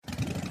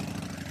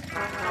This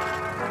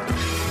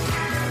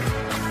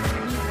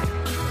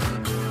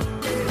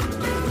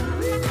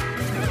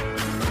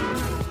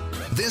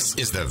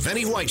is the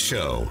Vinnie White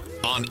Show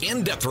on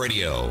In-Depth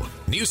Radio,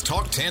 News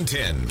Talk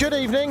 1010. Good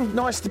evening.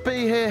 Nice to be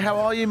here. How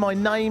are you? My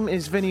name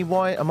is Vinnie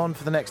White. I'm on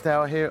for the next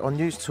hour here on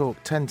News Talk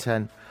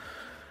 1010.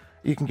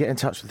 You can get in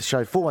touch with the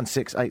show,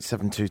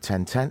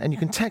 416-872-1010, and you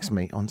can text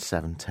me on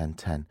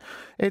 71010.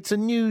 It's a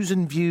news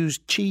and views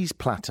cheese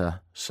platter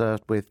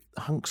served with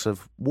hunks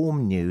of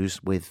warm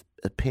news with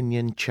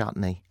opinion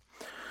chutney.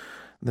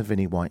 The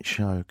Vinnie White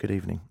Show. Good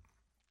evening.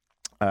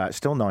 It's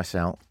still nice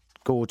out.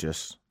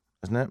 Gorgeous,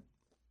 isn't it?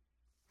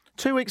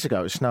 2 weeks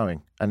ago it was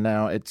snowing, and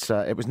now it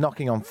was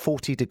knocking on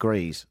 40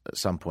 degrees at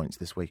some points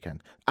this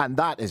weekend. And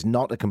that is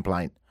not a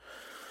complaint.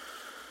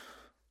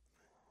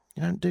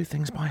 You don't do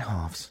things by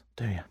halves,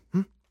 do you?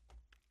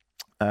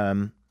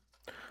 I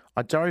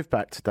drove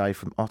back today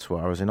from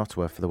Ottawa. I was in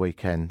Ottawa for the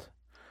weekend,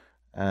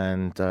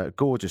 and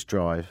gorgeous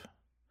drive.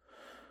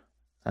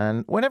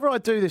 And whenever I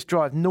do this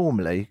drive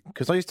normally,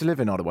 because I used to live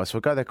in Ottawa, so I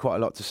go there quite a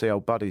lot to see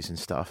old buddies and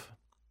stuff.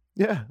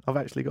 Yeah, I've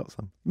actually got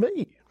some.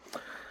 Me!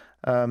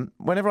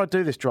 Whenever I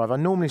do this drive, I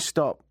normally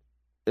stop,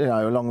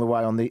 along the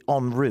way on the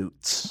En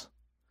Routes.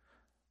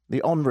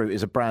 The En Route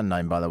is a brand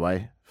name, by the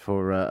way,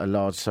 for a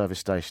large service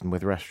station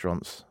with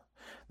restaurants.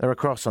 They're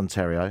across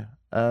Ontario.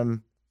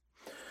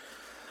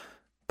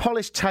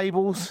 Polished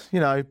tables,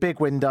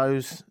 big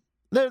windows.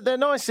 They're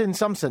nice in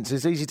some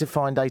senses, easy to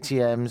find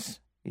ATMs.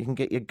 You can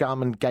get your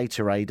gum and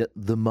Gatorade at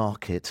The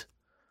Market.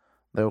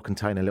 They all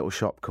contain a little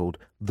shop called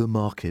The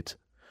Market.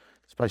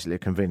 It's basically a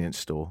convenience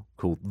store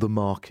called The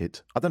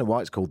Market. I don't know why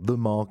it's called The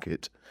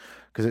Market,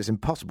 because it's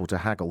impossible to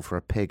haggle for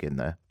a pig in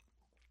there.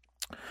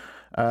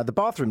 The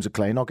bathrooms are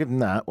clean, I'll give them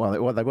that.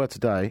 Well, they were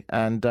today,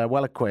 and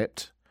well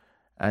equipped.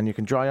 And you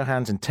can dry your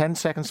hands in 10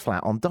 seconds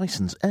flat on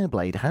Dyson's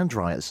Airblade hand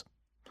dryers.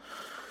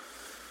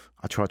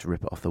 I tried to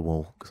rip it off the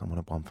wall because I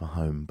wanted one for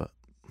home, but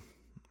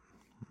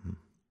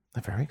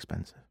they're very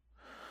expensive.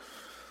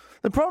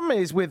 The problem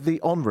is with the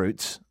En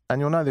Routes,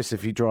 and you'll know this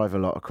if you drive a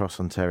lot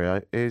across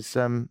Ontario, is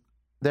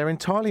they're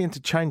entirely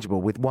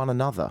interchangeable with one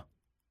another.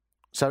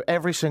 So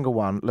every single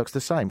one looks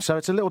the same. So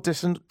it's a little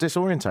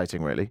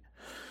disorientating, really.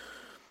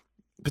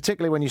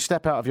 Particularly when you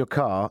step out of your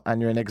car and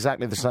you're in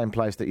exactly the same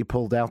place that you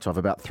pulled out of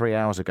about 3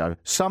 hours ago,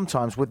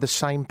 sometimes with the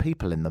same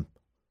people in them.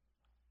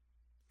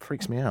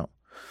 Freaks me out.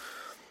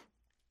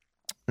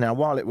 Now,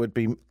 while it would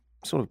be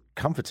sort of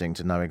comforting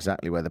to know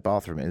exactly where the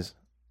bathroom is,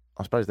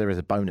 I suppose there is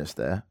a bonus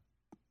there.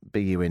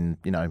 Be you in,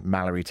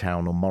 Mallory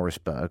Town or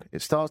Morrisburg,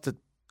 it starts to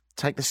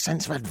take the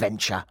sense of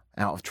adventure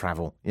out of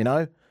travel,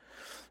 Remember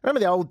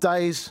the old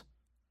days?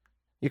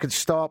 You could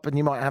stop and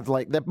you might have,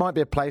 there might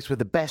be a place with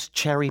the best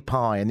cherry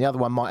pie and the other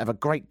one might have a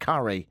great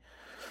curry.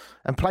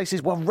 And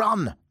places were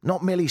run,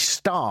 not merely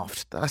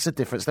staffed. That's the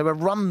difference. They were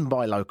run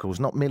by locals,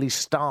 not merely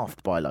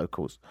staffed by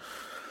locals.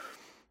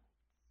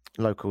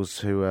 Locals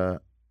who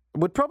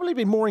would probably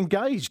be more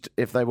engaged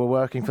if they were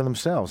working for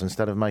themselves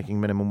instead of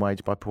making minimum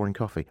wage by pouring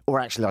coffee.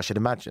 Or actually, I should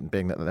imagine,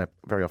 being that they're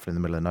very often in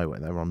the middle of nowhere,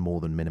 they're on more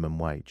than minimum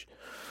wage.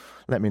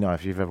 Let me know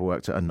if you've ever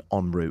worked at an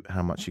En Route,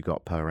 how much you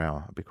got per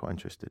hour. I'd be quite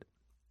interested.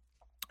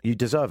 You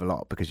deserve a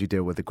lot because you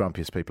deal with the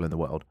grumpiest people in the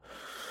world.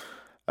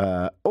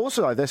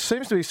 Also, there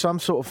seems to be some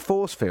sort of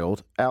force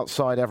field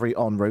outside every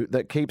En Route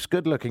that keeps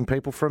good-looking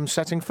people from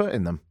setting foot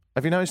in them.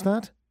 Have you noticed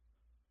that?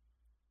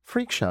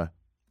 Freak show.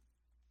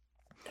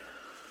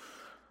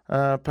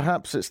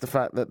 Perhaps it's the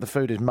fact that the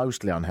food is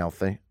mostly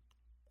unhealthy.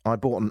 I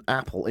bought an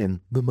apple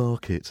in The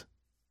Market,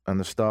 and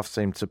the staff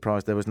seemed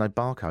surprised there was no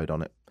barcode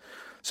on it.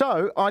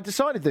 So I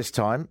decided this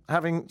time,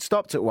 having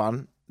stopped at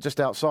one just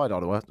outside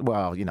Ottawa,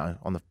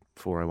 on the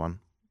 401,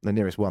 the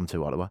nearest one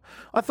to Ottawa,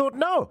 I thought,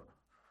 no.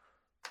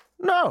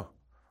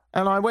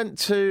 And I went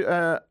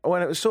to,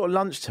 when it was sort of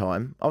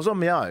lunchtime, I was on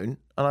my own,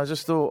 and I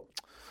just thought,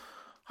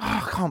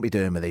 I can't be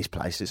doing with these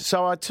places.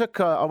 So I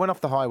went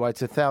off the highway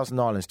to Thousand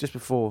Islands just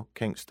before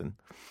Kingston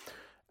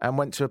and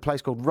went to a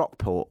place called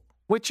Rockport,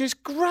 which is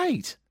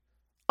great.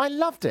 I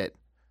loved it.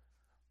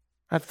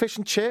 Had fish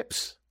and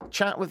chips,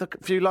 chat with a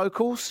few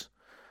locals.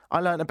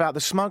 I learnt about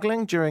the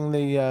smuggling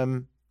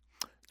during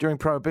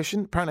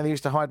Prohibition. Apparently they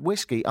used to hide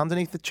whiskey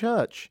underneath the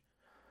church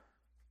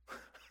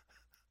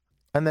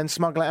and then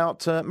smuggle it out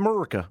to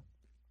Murica.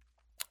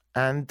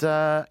 And,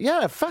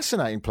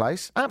 fascinating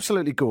place.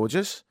 Absolutely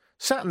gorgeous.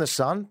 Sat in the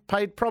sun,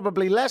 paid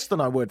probably less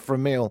than I would for a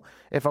meal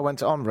if I went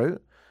to En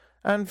Route,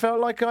 and felt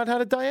like I'd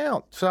had a day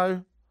out.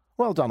 So,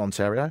 well done,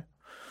 Ontario.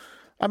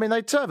 I mean,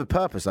 they serve a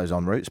purpose, those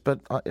En Routes, but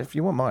if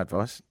you want my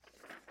advice,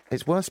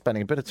 it's worth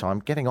spending a bit of time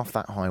getting off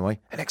that highway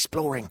and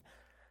exploring.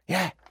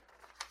 Yeah.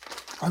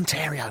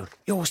 Ontario,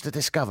 yours to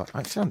discover.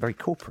 I sound very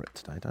corporate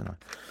today, don't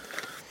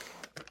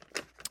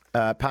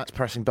I? Pat's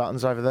pressing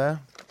buttons over there.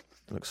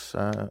 Looks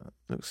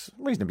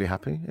reasonably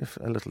happy, if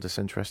a little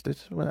disinterested.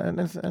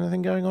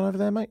 Anything going on over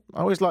there, mate? I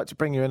always like to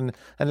bring you in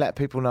and let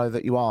people know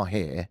that you are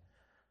here.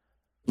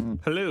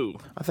 Hello.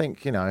 I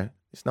think,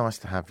 it's nice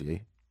to have you.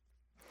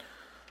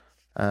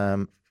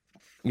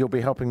 You'll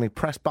be helping me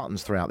press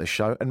buttons throughout this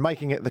show and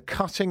making it the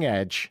cutting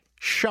edge,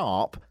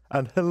 sharp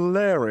and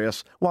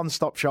hilarious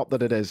one-stop shop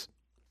that it is.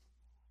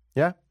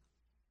 Yeah?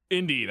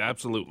 Indeed,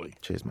 absolutely.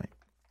 Cheers, mate.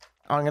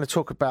 I'm going to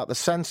talk about the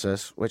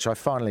census, which I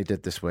finally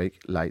did this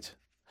week, late.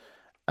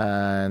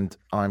 And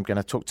I'm going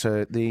to talk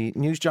to the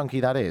news junkie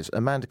that is,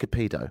 Amanda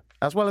Capito,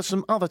 as well as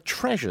some other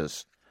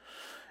treasures,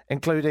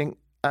 including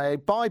a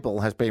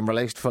Bible has been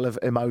released full of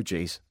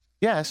emojis.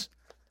 Yes,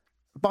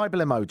 Bible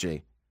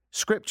emoji.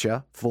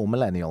 Scripture for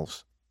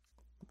millennials.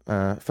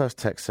 First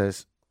text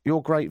says,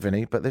 "You're great,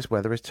 Vinny, but this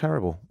weather is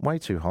terrible. Way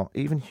too hot,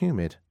 even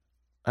humid.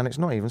 And it's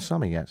not even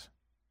summer yet.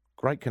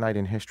 Great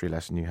Canadian history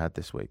lesson you had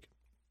this week."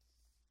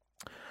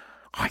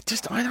 I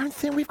don't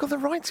think we've got the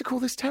right to call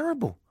this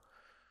terrible.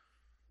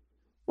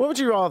 What would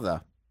you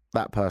rather,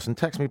 that person,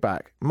 text me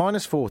back,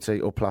 -40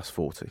 or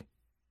 +40?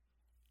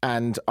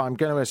 And I'm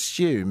going to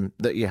assume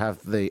that you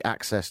have the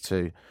access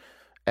to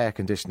air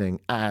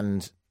conditioning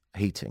and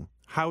heating.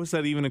 How is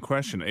that even a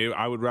question?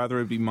 I would rather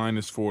it be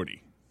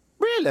 -40.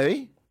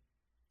 Really?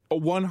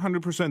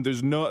 100%.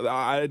 There's no.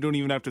 I don't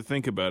even have to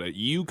think about it.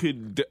 You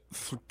could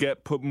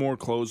put more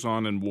clothes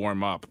on and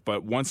warm up,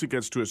 but once it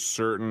gets to a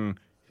certain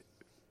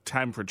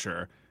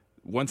temperature,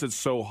 once it's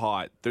so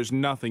hot, there's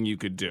nothing you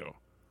could do.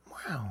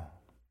 Wow.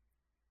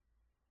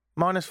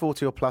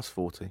 -40 or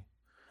 +40?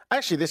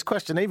 Actually, this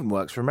question even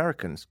works for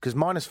Americans, because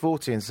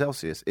 -40 in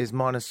Celsius is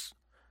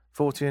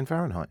 -40 in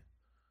Fahrenheit.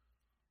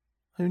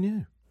 Who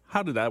knew?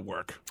 How did that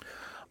work?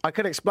 I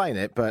could explain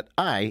it, but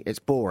A, it's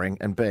boring,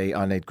 and B,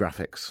 I need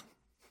graphics.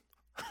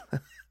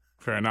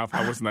 Fair enough.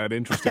 I wasn't that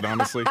interested,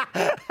 honestly.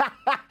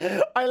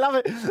 I love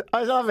it.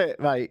 I love it,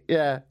 mate.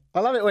 Yeah. I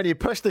love it when you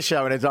push the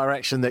show in a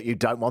direction that you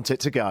don't want it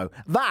to go.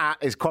 That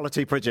is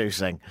quality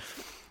producing.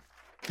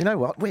 You know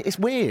what? It's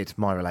weird,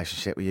 my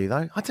relationship with you,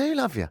 though. I do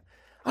love you.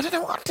 I don't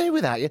know what I'd do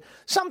without you.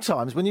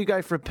 Sometimes when you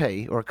go for a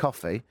pee or a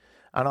coffee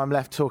and I'm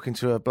left talking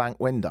to a blank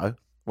window,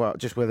 well,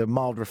 just with a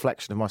mild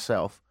reflection of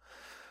myself,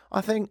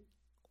 I think,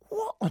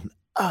 what on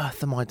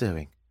earth am I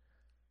doing?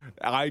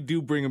 I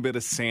do bring a bit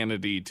of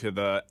sanity to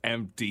the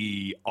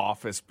empty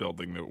office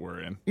building that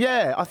we're in.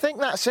 Yeah, I think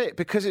that's it,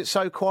 because it's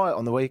so quiet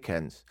on the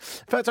weekends.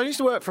 In fact, I used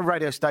to work for a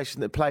radio station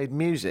that played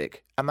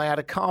music, and they had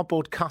a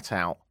cardboard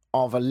cutout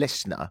of a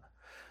listener,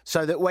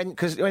 so that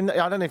because I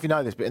don't know if you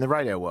know this, but in the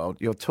radio world,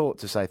 you're taught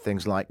to say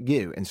things like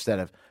you instead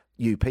of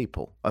you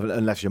people,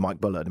 unless you're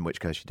Mike Bullard, in which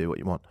case you do what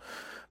you want.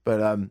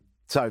 But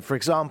so, for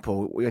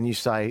example, when you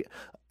say,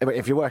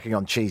 if you're working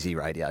on cheesy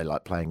radio,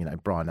 like playing,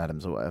 Bryan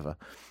Adams or whatever,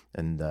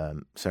 and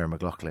Sarah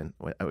McLachlan,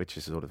 which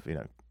is sort of,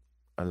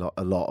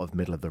 a lot of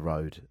middle of the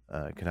road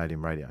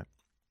Canadian radio,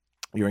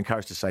 you're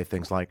encouraged to say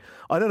things like,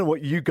 I don't know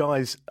what you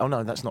guys... Oh,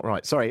 no, that's not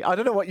right. Sorry. I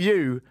don't know what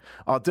you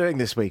are doing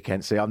this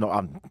weekend. See, I'm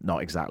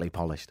not exactly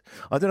polished.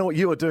 I don't know what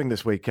you are doing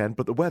this weekend,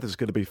 but the weather's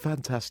going to be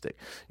fantastic.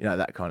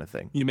 That kind of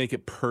thing. You make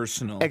it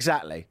personal.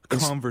 Exactly.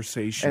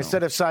 Conversational.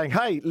 Instead of saying,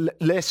 hey,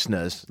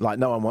 listeners, like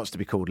no one wants to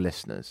be called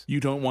listeners. You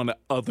don't want to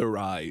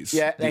otherize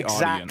the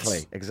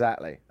audience.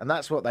 Exactly. And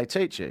that's what they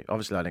teach you.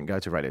 Obviously, I didn't go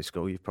to radio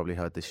school. You've probably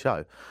heard this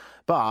show.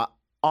 But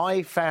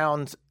I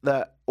found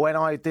that when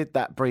I did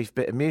that brief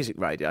bit of music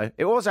radio,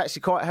 it was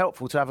actually quite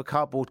helpful to have a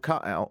cardboard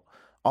cutout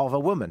of a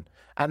woman.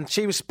 And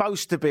she was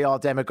supposed to be our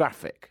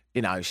demographic.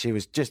 She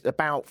was just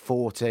about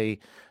 40.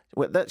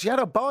 She had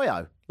a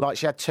bio. Like,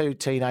 she had 2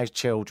 teenage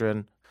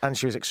children, and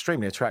she was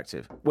extremely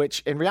attractive,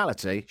 which in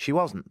reality, she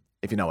wasn't,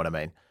 if you know what I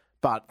mean.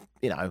 But,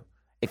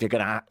 if you're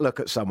going to look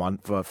at someone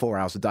for 4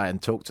 hours a day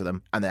and talk to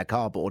them and they're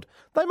cardboard,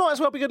 they might as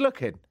well be good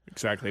looking.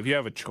 Exactly, if you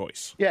have a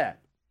choice. Yeah.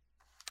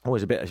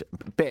 Always a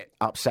bit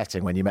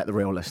upsetting when you met the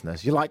real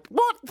listeners. You're like,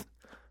 what?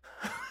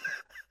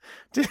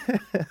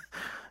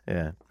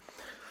 Yeah.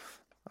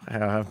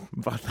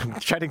 But I'm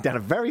treading down a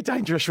very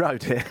dangerous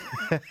road here.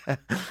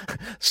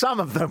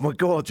 Some of them were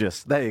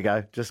gorgeous. There you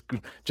go.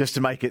 Just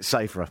to make it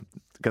safer.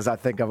 Because I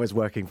think I was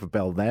working for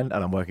Bell then,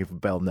 and I'm working for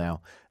Bell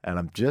now. And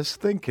I'm just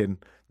thinking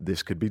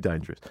this could be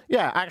dangerous.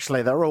 Yeah,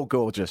 actually, they're all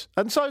gorgeous.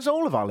 And so's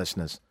all of our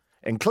listeners,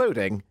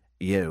 including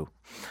you.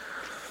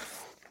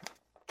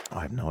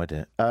 I have no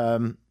idea.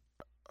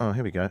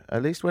 Here we go.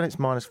 At least when it's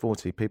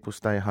 -40, people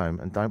stay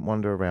home and don't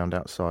wander around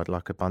outside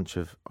like a bunch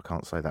of... I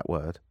can't say that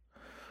word.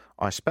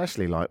 I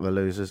especially like the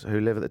losers who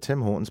live at the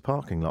Tim Hortons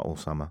parking lot all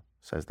summer,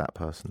 says that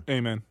person.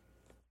 Amen.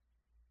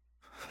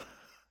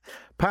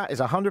 Pat is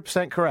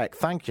 100% correct.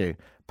 Thank you,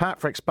 Pat,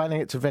 for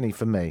explaining it to Vinny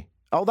for me.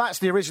 Oh, that's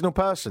the original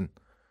person.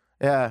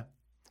 Yeah.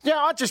 Yeah,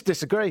 I just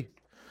disagree.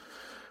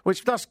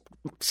 Which does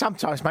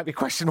sometimes make me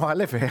question why I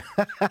live here.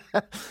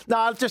 No,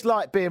 I just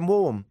like being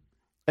warm.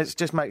 It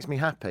just makes me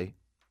happy.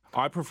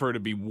 I prefer to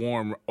be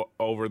warm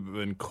over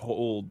than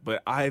cold,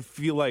 but I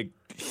feel like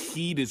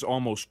heat is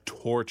almost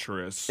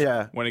torturous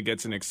when it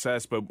gets in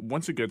excess. But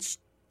once it gets,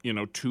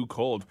 too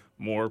cold,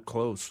 more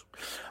clothes.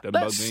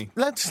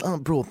 Let's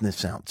broaden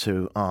this out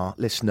to our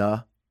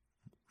listener.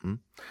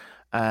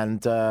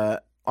 And I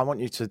want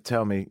you to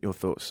tell me your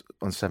thoughts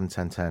on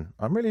 71010.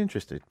 I'm really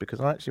interested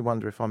because I actually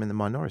wonder if I'm in the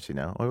minority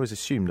now. I always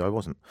assumed I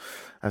wasn't,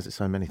 as it's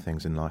so many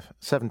things in life.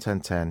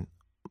 71010.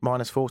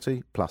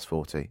 -40,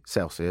 +40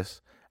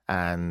 Celsius,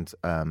 and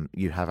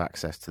you have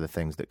access to the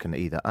things that can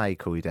either A,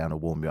 cool you down or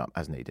warm you up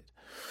as needed.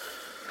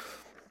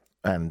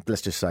 And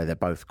let's just say they're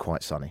both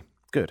quite sunny.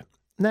 Good.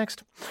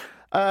 Next.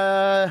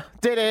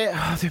 Did it.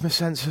 I did my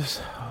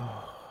census.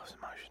 It's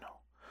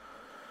emotional.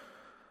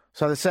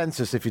 So the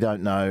census, if you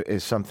don't know,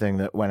 is something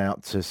that went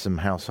out to some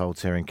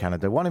households here in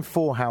Canada. 1 in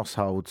 4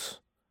 households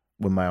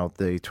were mailed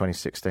the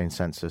 2016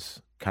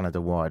 census,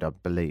 Canada-wide, I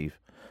believe.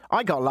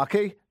 I got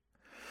lucky.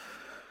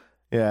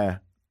 Yeah.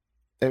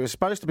 It was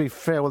supposed to be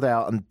filled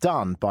out and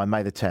done by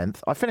May the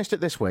 10th. I finished it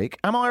this week.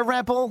 Am I a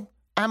rebel?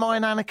 Am I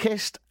an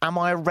anarchist? Am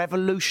I a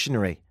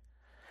revolutionary?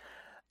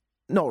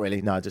 Not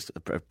really. No, just a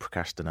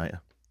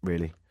procrastinator,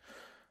 really.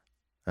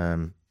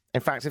 In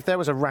fact, if there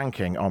was a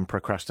ranking on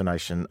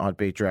procrastination, I'd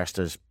be dressed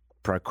as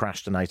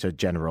procrastinator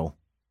general.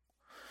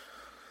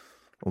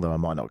 Although I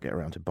might not get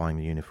around to buying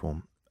the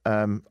uniform.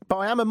 But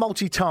I am a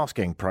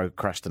multitasking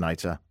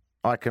procrastinator.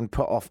 I can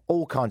put off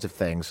all kinds of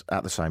things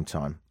at the same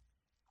time.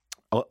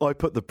 I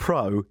put the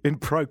pro in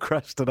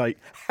procrastinate.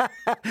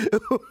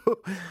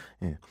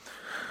 Yeah.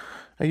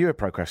 Are you a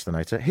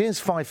procrastinator? Here's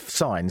 5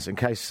 signs, in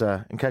case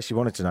you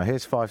wanted to know.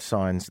 Here's 5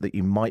 signs that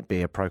you might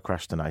be a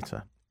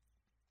procrastinator.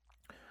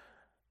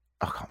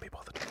 I can't be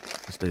bothered.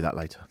 Let's do that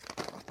later.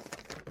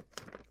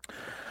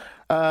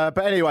 But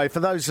anyway, for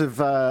those of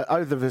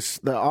us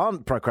that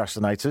aren't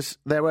procrastinators,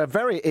 there were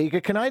very eager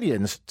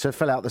Canadians to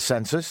fill out the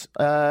census.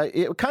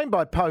 It came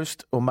by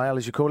post, or mail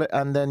as you call it,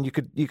 and then you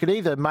could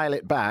either mail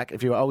it back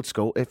if you were old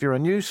school. If you're a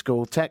new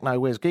school, techno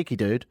whiz geeky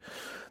dude,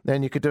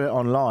 then you could do it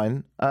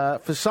online.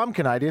 For some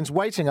Canadians,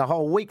 waiting a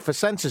whole week for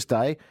Census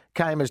Day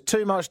came as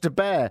too much to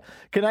bear.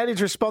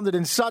 Canadians responded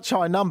in such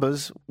high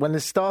numbers when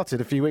this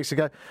started a few weeks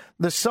ago.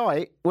 The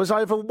site was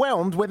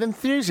overwhelmed with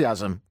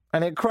enthusiasm.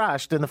 And it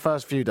crashed in the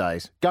first few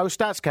days. Go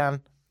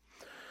StatsCan.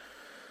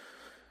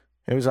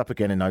 It was up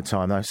again in no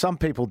time, though. Some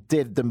people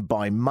did them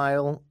by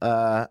mail.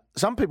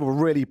 Some people were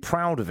really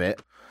proud of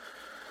it.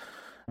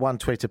 One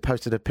tweeter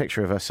posted a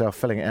picture of herself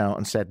filling it out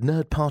and said,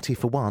 "Nerd party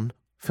for one,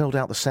 filled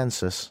out the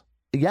census.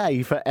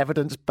 Yay for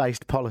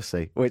evidence-based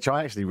policy," which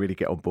I actually really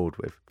get on board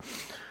with.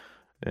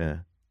 Yeah.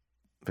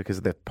 Because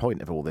the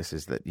point of all this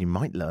is that you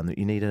might learn that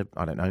you need a,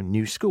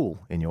 new school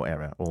in your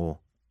area, or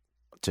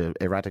to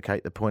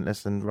eradicate the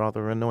pointless and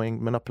rather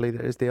annoying monopoly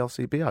that is the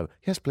LCBO.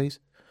 Yes, please.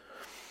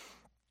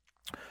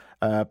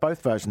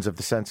 Both versions of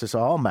the census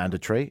are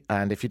mandatory,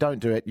 and if you don't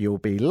do it, you'll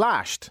be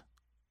lashed.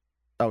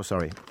 Oh,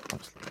 sorry.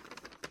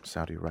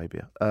 Saudi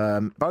Arabia.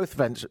 Both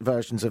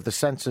versions of the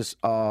census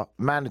are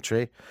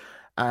mandatory,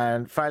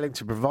 and failing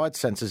to provide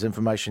census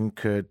information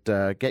could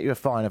get you a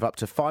fine of up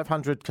to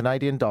 $500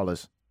 Canadian,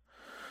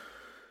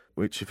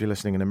 which, if you're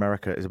listening in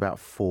America, is about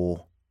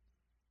 4.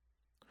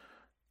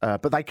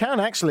 But they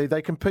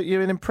can put you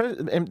in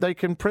prison. They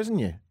can prison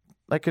you.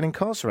 They can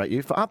incarcerate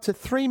you for up to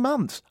 3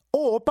 months,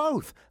 or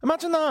both.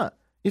 Imagine that.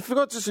 You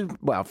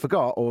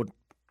forgot, or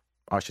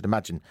I should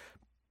imagine,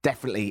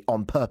 definitely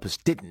on purpose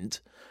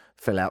didn't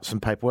fill out some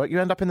paperwork.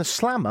 You end up in the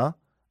slammer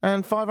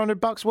and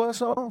 $500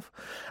 worse off.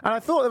 And I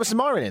thought there was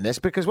some irony in this,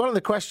 because one of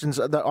the questions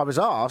that I was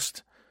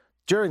asked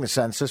during the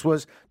census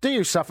was, "Do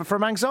you suffer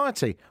from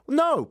anxiety?"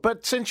 No,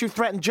 but since you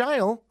threatened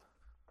jail,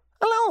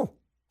 hello.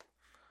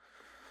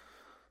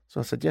 So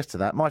I said yes to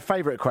that. My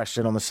favourite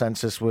question on the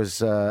census was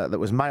that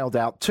was mailed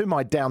out to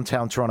my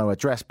downtown Toronto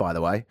address, by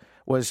the way,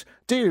 was,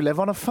 "Do you live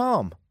on a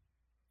farm?"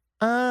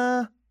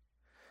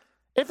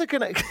 If the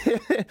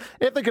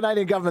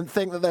Canadian government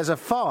think that there's a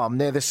farm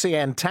near the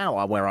CN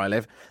Tower where I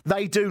live,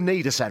 they do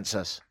need a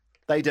census.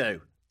 They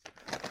do.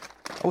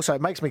 Also,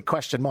 it makes me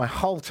question my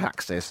whole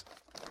taxes.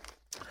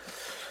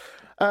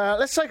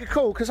 Let's take a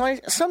call, because I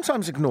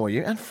sometimes ignore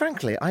you, and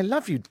frankly, I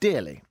love you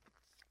dearly.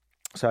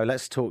 So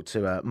let's talk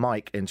to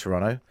Mike in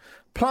Toronto.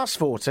 Plus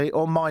 40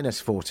 or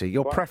minus 40?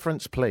 Your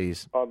preference,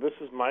 please. This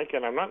is Mike,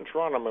 and I'm not in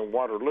Toronto. I'm in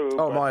Waterloo.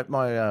 Oh,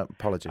 my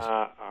apologies.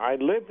 I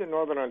lived in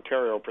Northern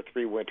Ontario for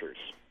 3 winters,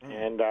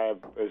 and I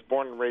was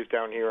born and raised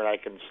down here, and I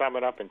can sum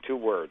it up in 2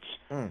 words.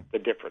 The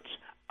difference.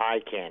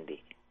 Eye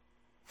candy.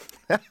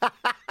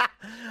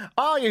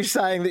 Are you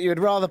saying that you'd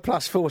rather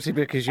plus 40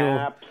 because you're...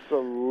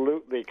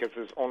 Absolutely, because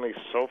there's only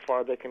so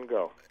far they can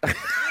go.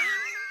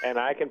 And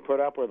I can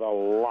put up with a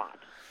lot.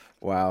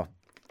 Wow.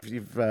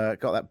 You've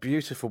got that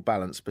beautiful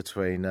balance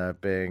between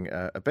being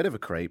a bit of a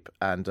creep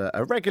and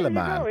a regular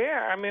man. Oh,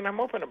 yeah. I mean, I'm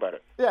open about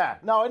it. Yeah.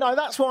 No,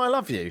 that's why I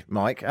love you,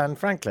 Mike. And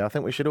frankly, I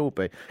think we should all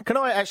be. Can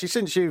I actually,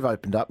 since you've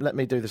opened up, let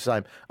me do the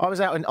same. I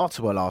was out in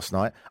Ottawa last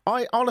night.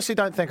 I honestly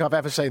don't think I've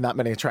ever seen that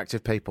many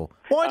attractive people.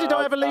 Why did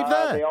I ever leave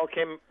there? They all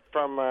came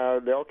from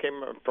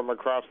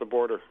across the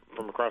border,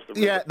 from across the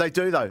river. Yeah, they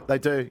do, though. They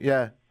do,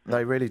 yeah.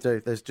 They really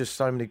do. There's just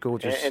so many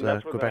gorgeous and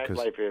that's Quebecers.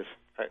 What the nightlife is.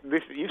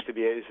 This used to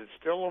be. Is it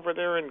still over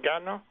there in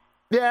Gatineau?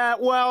 Yeah,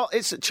 well,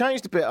 it's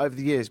changed a bit over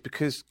the years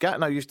because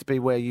Gatineau used to be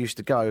where you used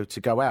to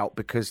go out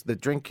because the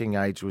drinking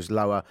age was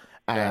lower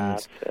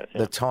and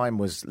the time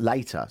was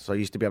later. So I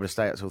used to be able to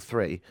stay out till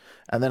 3.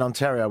 And then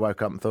Ontario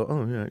woke up and thought,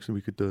 oh, yeah, actually,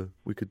 we could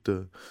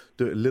do it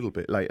a little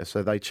bit later.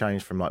 So they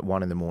changed from like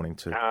 1 in the morning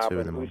to 2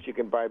 in the morning. At least you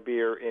can buy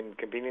beer in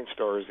convenience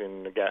stores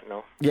in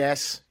Gatineau.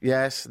 Yes,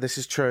 this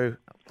is true,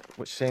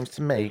 which seems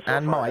to me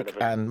and Mike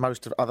and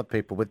most of other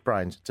people with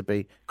brains to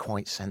be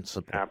quite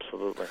sensible.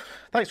 Absolutely.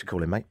 Thanks for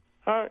calling, mate.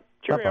 All right.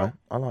 Cheerio. Bye-bye.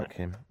 I like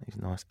him. He's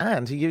nice.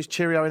 And he used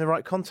cheerio in the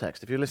right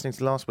context. If you're listening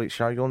to last week's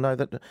show, you'll know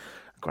that a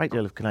great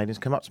deal of Canadians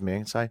come up to me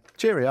and say,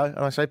 cheerio, and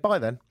I say, bye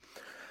then.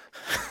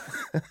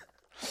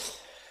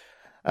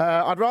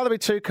 I'd rather be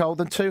too cold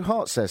than too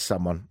hot, says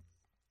someone.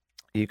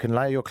 You can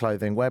layer your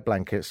clothing, wear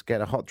blankets, get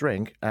a hot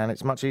drink, and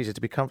it's much easier to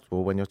be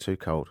comfortable when you're too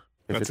cold.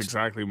 That's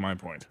exactly my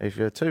point. If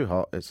you're too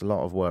hot, it's a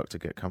lot of work to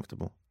get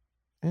comfortable.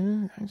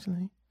 Yeah,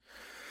 actually.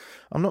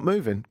 I'm not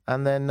moving.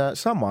 And then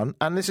someone,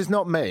 and this is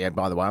not me,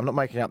 by the way, I'm not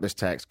making up this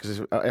text,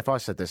 because if I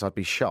said this, I'd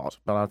be shot,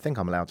 but I think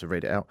I'm allowed to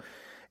read it out.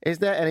 Is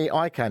there any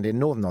eye candy in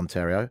Northern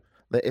Ontario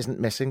that isn't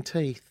missing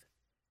teeth?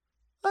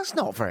 That's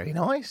not very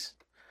nice.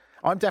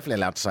 I'm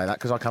definitely allowed to say that,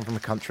 because I come from a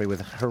country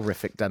with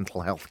horrific dental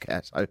health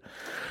care, so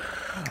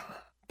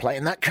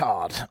playing that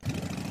card.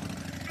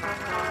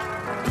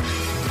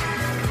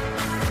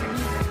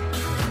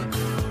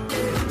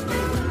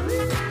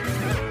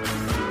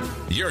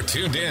 You're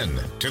tuned in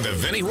to The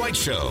Vinnie White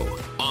Show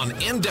on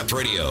In Depth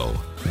Radio,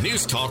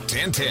 News Talk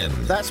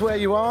 1010. That's where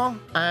you are,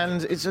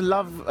 and it's a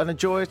love and a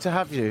joy to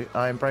have you.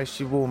 I embrace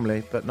you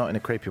warmly, but not in a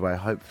creepy way,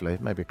 hopefully.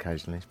 Maybe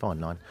occasionally. It's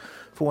fine line.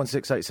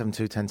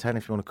 416-872-1010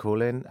 if you want to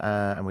call in,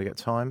 and we get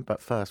time.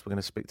 But first, we're going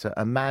to speak to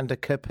Amanda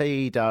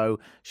Capito.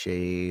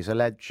 She's a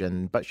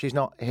legend, but she's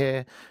not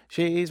here.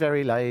 She's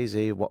very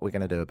lazy. What are we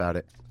going to do about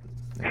it?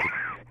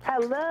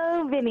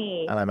 Hello,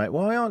 Vinny. Hello, mate.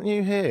 Why aren't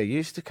you here? You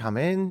used to come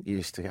in, you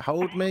used to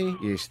hold me,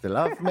 you used to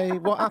love me.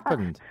 What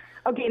happened?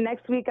 Okay,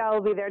 next week I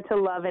will be there to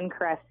love and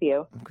caress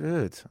you.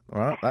 Good. All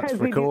right, that's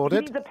We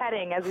recorded. need the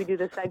petting as we do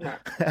this segment.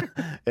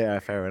 Yeah,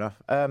 fair enough.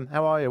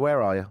 How are you?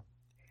 Where are you?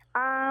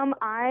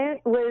 I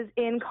was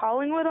in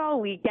Collingwood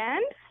all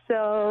weekend,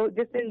 so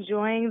just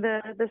enjoying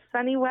the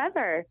sunny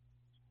weather.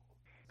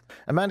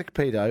 Amanda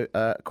Capito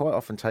quite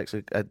often takes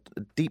a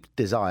deep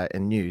desire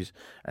in news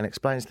and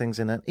explains things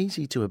in an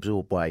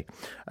easy-to-absorb way.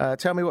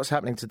 Tell me what's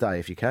happening today,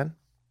 if you can.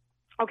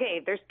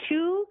 Okay, there's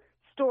 2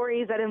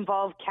 stories that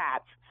involve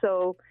cats,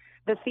 so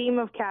the theme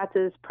of cats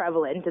is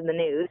prevalent in the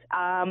news.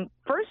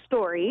 First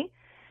story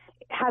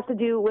has to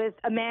do with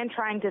a man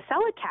trying to sell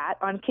a cat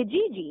on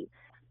Kijiji.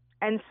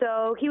 And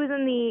so he was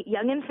in the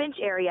Yonge and Finch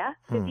area,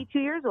 52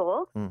 years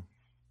old,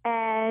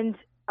 and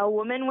a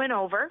woman went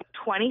over,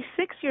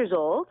 26 years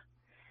old.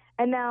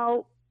 And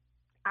now,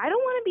 I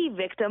don't want to be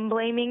victim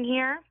blaming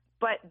here,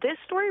 but this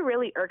story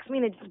really irks me,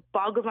 and it just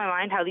boggles my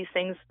mind how these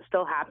things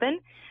still happen.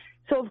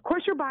 So, of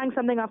course, you're buying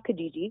something off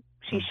Kijiji.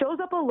 She shows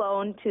up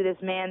alone to this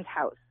man's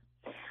house.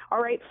 All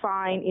right,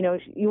 fine. You know,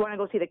 you want to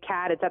go see the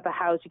cat. It's at the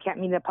house. You can't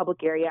meet in a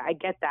public area. I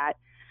get that.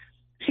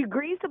 She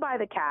agrees to buy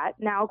the cat.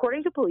 Now,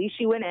 according to police,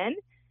 she went in.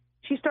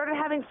 She started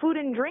having food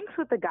and drinks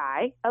with the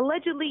guy.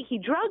 Allegedly, he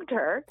drugged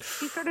her.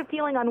 She started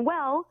feeling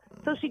unwell,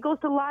 so she goes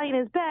to lie in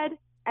his bed,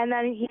 and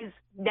then he's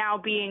now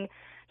being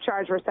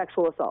charged with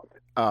sexual assault.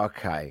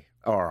 Okay.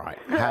 All right.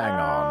 Hang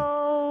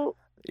on.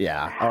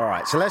 Yeah. All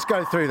right. So let's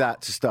go through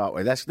that to start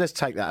with. Let's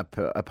take that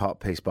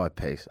apart piece by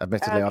piece.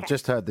 Admittedly, I've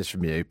just heard this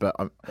from you, but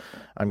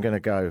I'm going to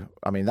go.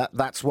 I mean,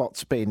 that's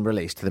what's been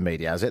released to the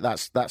media, is it?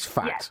 That's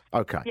fact. Yes.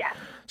 Okay. Yes.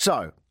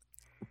 So,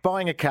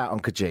 buying a cat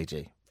on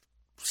Kijiji.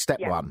 Step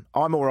 1.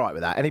 I'm all right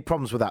with that. Any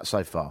problems with that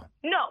so far?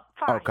 No.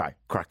 Fine. Okay.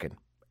 Cracking.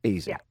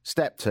 Easy. Yeah.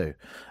 Step 2.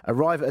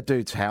 Arrive at a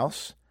dude's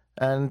house.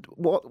 And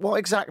what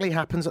exactly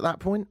happens at that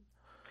point?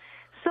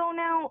 So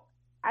now,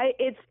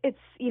 it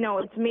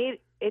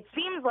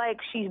seems like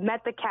she's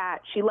met the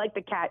cat, she liked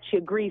the cat, she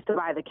agrees to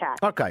buy the cat.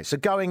 Okay, so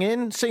going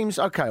in seems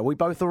okay. Are we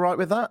both all right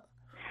with that?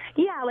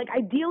 Yeah, like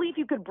ideally, if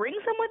you could bring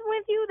someone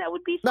with you, that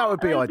would be That would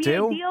be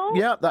ideal.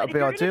 Yeah, that would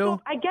be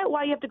ideal. I get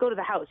why you have to go to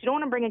the house. You don't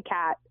want to bring a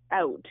cat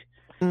out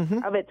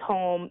of its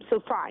home,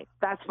 so fine,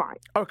 that's fine.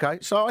 Okay,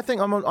 so I think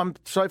I'm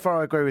so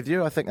far I agree with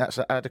you. I think that's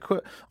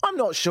adequate. I'm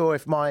not sure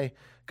if my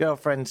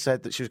girlfriend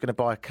said that she was going to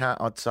buy a cat,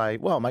 I'd say,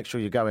 well, make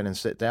sure you go in and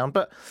sit down.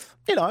 But,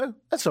 you know,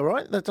 that's all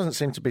right. That doesn't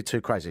seem to be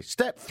too crazy.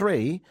 Step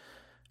 3,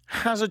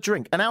 has a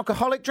drink. An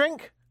alcoholic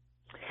drink?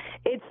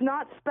 It's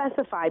not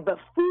specified, but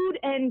food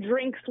and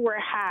drinks were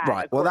had.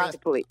 Right, well, that's...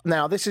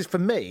 Now, this is for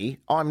me.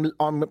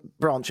 I'm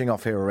branching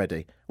off here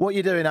already. What are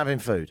you doing having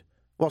food?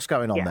 What's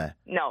going on there?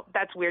 No,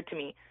 that's weird to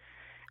me.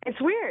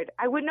 It's weird.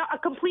 I would not... A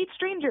complete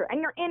stranger,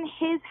 and you're in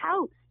his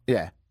house.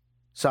 Yeah.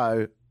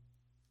 So...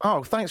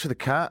 Oh, thanks for the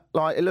cat.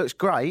 Like, it looks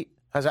great.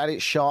 Has it had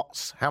its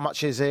shots? How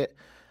much is it?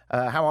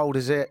 How old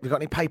is it? Have you got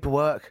any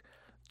paperwork?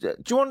 Do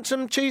you want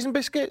some cheese and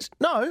biscuits?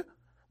 No.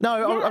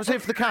 I was here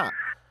for the cat.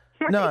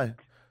 Right.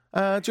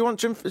 No. Do you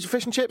want some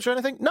fish and chips or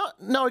anything?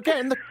 No.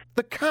 Again,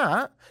 the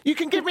cat. You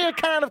can give me a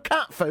can of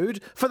cat food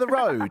for the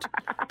road,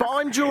 but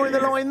I'm drawing the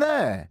line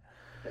there.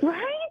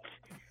 Right?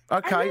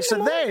 Okay,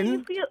 so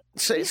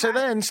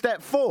then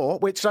step 4,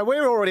 so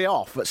we're already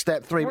off at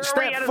step 3. But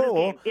step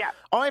 4,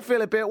 I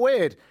feel a bit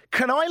weird.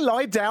 Can I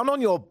lie down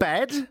on your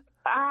bed?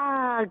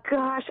 Ah,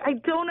 gosh, I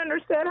don't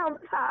understand how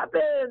this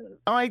happens.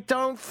 I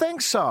don't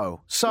think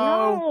so. So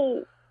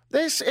No.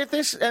 this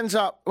is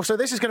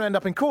going to end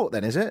up in court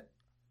then, is it?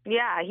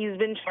 Yeah, he's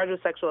been charged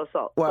with sexual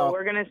assault. Well, so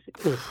we're going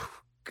to...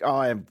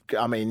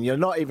 I mean, you're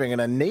not even going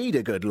to need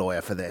a good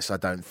lawyer for this, I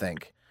don't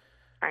think.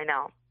 I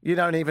know. You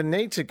don't even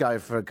need to go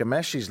for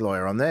Ghameshi's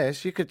lawyer on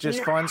this. You could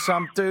just find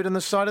some dude on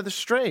the side of the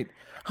street.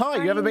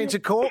 Hi, you ever been to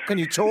court? Can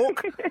you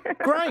talk?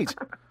 Great.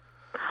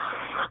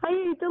 I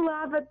hate to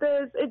laugh at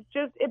this.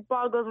 It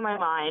boggles my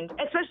mind,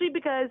 especially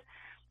because,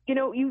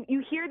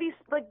 you hear these,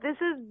 like, this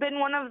has been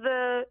one of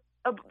the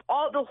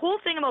whole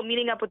thing about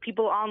meeting up with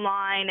people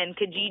online and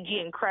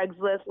Kijiji and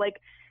Craigslist. Like,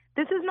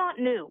 this is not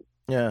new.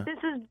 Yeah. This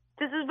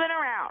has been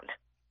around.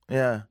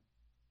 Yeah.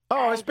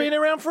 Oh, it's been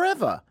around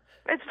forever.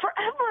 It's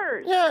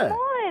forever. Yeah. Come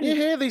on. You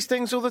hear these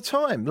things all the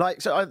time. Like,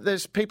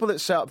 there's people that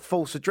set up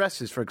false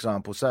addresses, for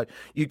example. So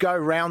you go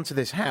round to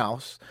this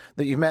house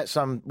that you've met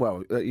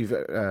that you've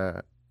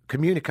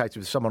communicated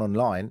with someone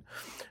online.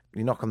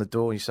 You knock on the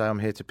door, you say, I'm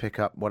here to pick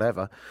up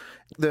whatever.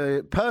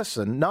 The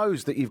person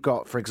knows that you've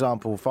got, for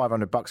example,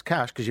 $500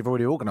 cash because you've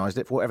already organised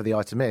it for whatever the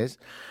item is.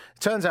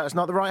 It turns out it's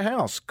not the right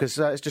house because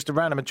it's just a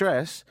random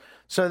address.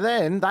 So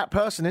then that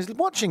person is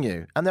watching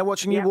you and they're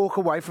watching you walk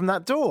away from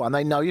that door and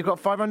they know you've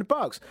got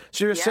 $500.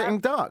 So you're a sitting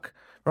duck,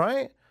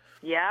 right?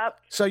 Yep.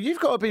 So you've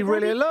got to be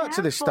really alert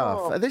to this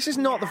stuff. This is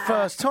not the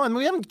first time.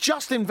 We haven't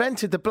just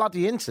invented the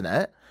bloody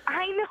internet.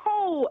 I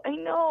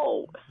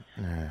know.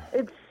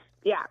 It's,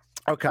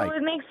 Okay. So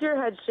it makes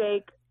your head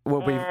shake.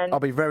 I'll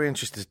be very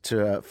interested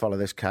to follow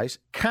this case.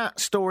 Cat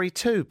story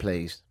 2,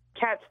 please.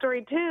 Cat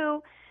story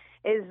 2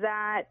 is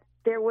that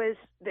there's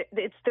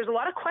a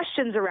lot of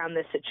questions around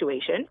this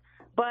situation,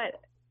 but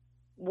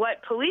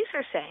what police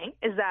are saying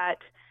is that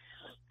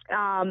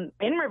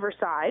in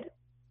Riverside,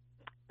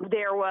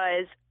 there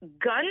was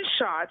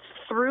gunshots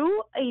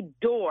through a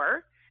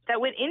door that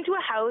went into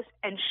a house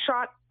and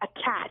shot a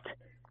cat.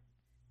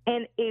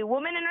 And a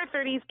woman in her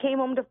 30s came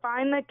home to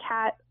find the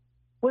cat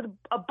with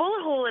a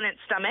bullet hole in its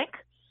stomach.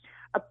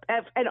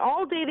 And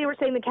all day they were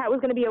saying the cat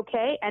was going to be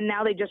okay, and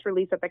now they just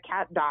released that the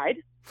cat died.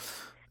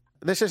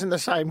 This isn't the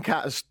same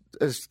cat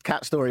as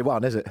Cat Story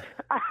 1, is it?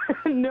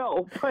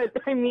 No, but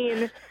I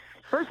mean,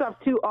 first off,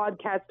 2 odd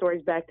cat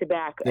stories back to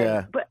back.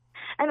 Yeah.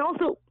 And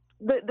also,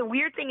 the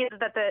weird thing is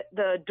that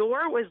the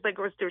door was like,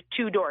 there were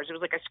 2 doors. It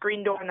was like a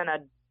screen door and then a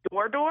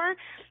door.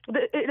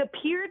 It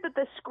appeared that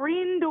the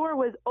screen door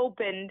was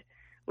opened.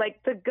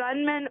 Like, the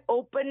gunman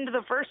opened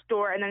the first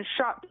door and then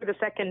shot through the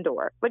second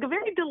door. Like, a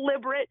very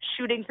deliberate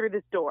shooting through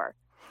this door.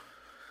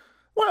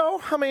 Well,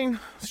 I mean,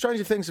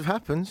 stranger things have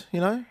happened,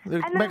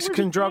 The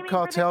Mexican drug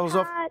cartels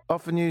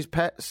often use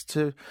pets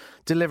to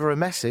deliver a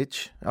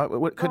message.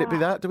 Could it be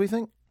that, do we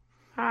think?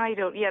 I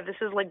don't. Yeah, this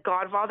is like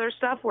Godfather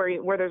stuff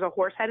where there's a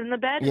horse head in the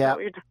bed. Yeah. Is that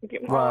what you're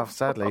talking about? Well,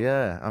 sadly,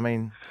 yeah. I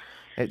mean,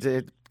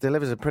 it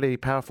delivers a pretty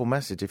powerful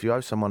message if you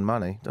owe someone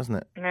money, doesn't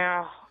it?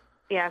 Yeah.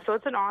 Yeah, so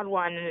it's an odd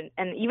one.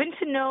 And even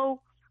to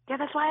know,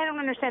 that's why I don't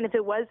understand if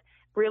it was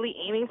really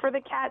aiming for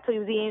the cat. So he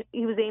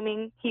was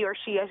aiming, he or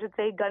she, I should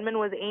say, gunman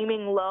was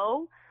aiming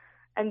low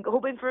and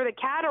hoping for the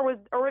cat, or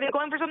were they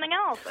going for something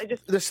else?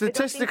 The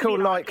statistical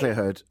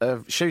likelihood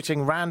of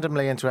shooting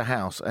randomly into a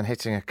house and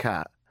hitting a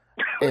cat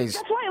is...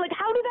 That's why, like,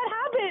 how did that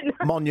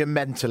happen?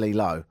 Monumentally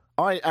low.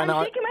 I'm shaking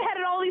my head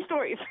at all these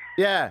stories.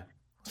 Yeah.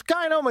 What's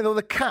going on with all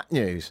the cat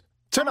news?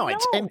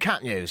 Tonight in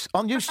Cat News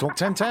on Newstalk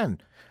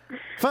 1010.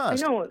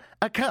 First,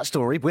 a cat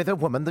story with a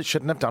woman that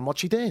shouldn't have done what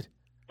she did.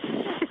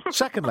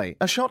 Secondly,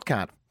 a shot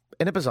cat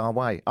in a bizarre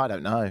way. I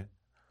don't know.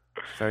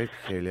 Very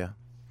peculiar.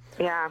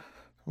 Yeah.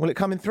 Will it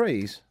come in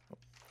 3s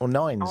or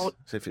 9s?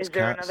 If it's is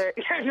there cats. another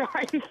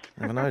 9s?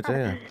 I don't know, do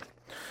you?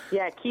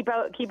 Yeah, keep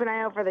an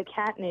eye out for the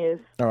cat news.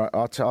 All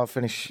right, I'll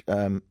finish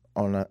on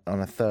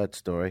a third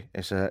story.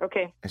 It's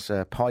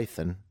a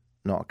python,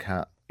 not a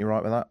cat. You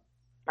right with that?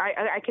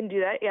 I can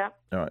do that, yeah.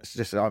 All right, it's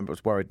just I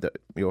was worried that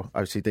your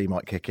OCD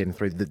might kick in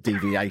through the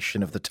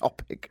deviation of the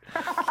topic.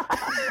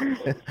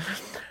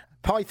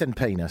 Python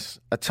penis.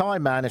 A Thai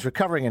man is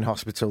recovering in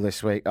hospital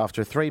this week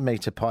after a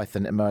 3-metre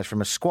python emerged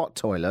from a squat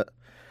toilet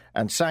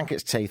and sank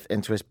its teeth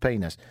into his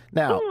penis.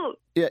 Now,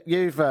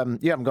 you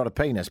haven't got a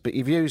penis, but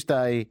you've used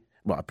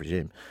I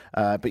presume,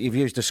 but you've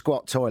used a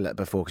squat toilet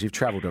before because you've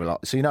travelled a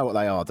lot, so you know what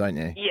they are, don't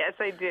you? Yes,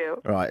 I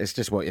do. Right, it's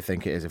just what you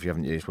think it is if you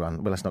haven't used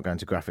one. Well, let's not go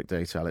into graphic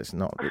detail. It's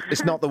not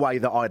the way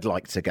that I'd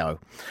like to go.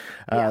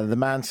 The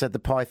man said the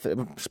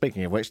python...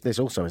 Speaking of which, this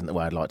also isn't the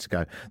way I'd like to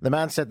go. The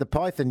man said the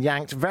python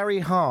yanked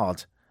very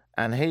hard,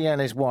 and he and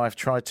his wife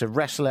tried to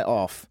wrestle it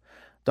off.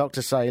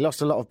 Doctors say he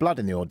lost a lot of blood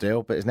in the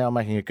ordeal, but is now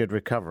making a good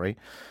recovery.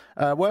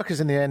 Workers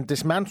in the end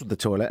dismantled the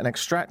toilet and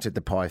extracted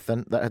the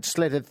python that had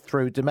slithered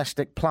through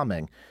domestic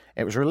plumbing.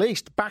 It was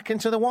released back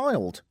into the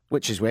wild,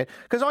 which is weird.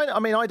 Because, I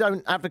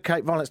don't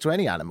advocate violence to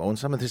any animal, and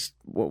some of this,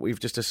 what we've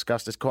just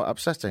discussed, is quite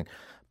upsetting.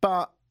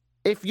 But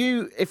if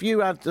you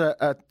had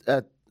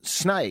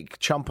snake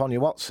chomp on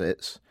your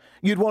whatsits,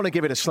 you'd want to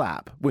give it a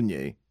slap, wouldn't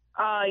you?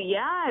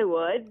 Yeah, I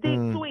would.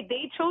 So wait,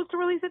 they chose to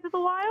release it to the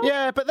wild?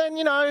 Yeah, but then,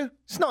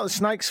 it's not the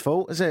snake's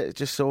fault, is it? It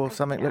just saw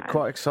something look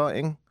quite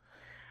exciting.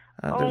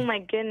 Oh, my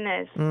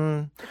goodness.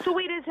 So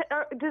wait,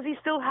 does he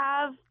still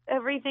have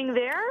everything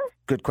there?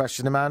 Good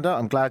question, Amanda.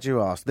 I'm glad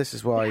you asked. This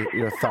is why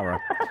you're thorough.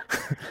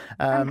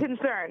 I'm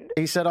concerned.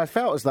 He said, I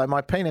felt as though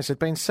my penis had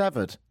been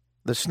severed.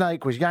 The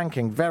snake was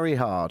yanking very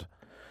hard.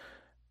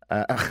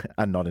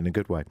 And not in a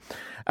good way.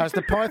 As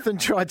the python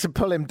tried to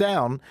pull him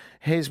down,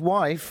 his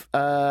wife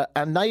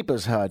and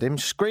neighbours heard him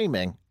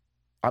screaming.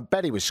 I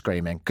bet he was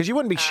screaming, because you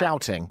wouldn't be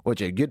shouting,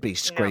 would you? You'd be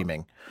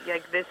screaming. No.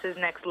 Like, this is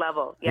next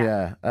level.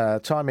 Yeah.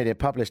 Time Media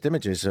published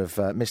images of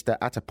Mr.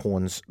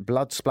 Ataporn's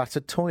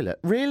blood-splattered toilet.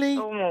 Really?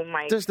 Oh,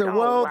 my God. Does the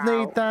world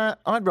need that?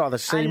 I'd rather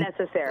see...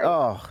 Unnecessary.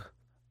 Oh.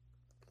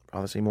 I'd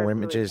rather see more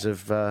images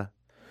of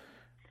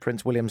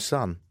Prince William's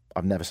son.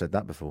 I've never said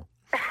that before.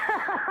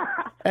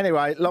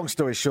 Anyway, long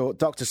story short,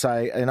 doctors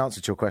say, in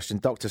answer to your question,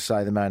 doctors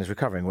say the man is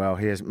recovering well.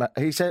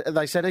 They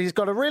said he's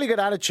got a really good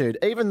attitude,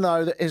 even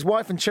though his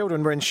wife and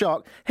children were in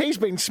shock. He's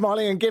been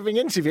smiling and giving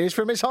interviews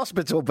from his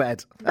hospital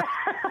bed. Good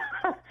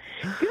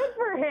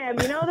for him.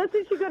 That's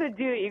what you got to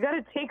do. You got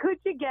to take what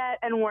you get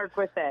and work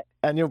with it.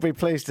 And you'll be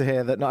pleased to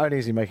hear that not only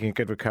is he making a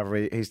good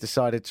recovery, he's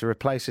decided to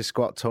replace his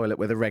squat toilet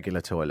with a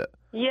regular toilet.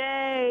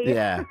 Yay.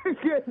 Yeah.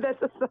 Good.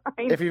 That's a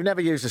sign. If you've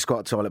never used a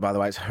squat toilet, by the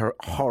way, it's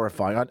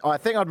horrifying. I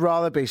think I'd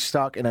rather be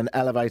stuck in an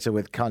elevator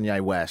with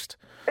Kanye West.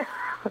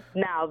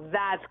 Now,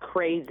 that's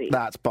crazy.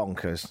 That's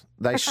bonkers.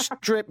 They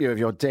strip you of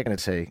your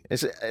dignity.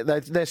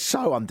 They're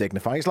so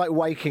undignified. It's like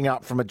waking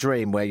up from a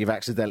dream where you've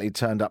accidentally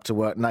turned up to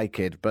work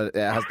naked, but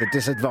it has the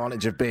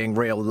disadvantage of being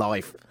real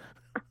life.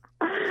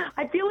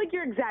 I feel like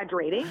you're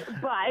exaggerating,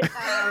 but...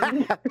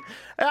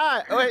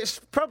 it's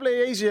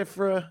probably easier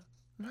for a...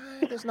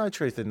 There's no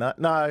truth in that.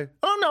 No.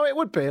 Oh, no, it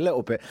would be a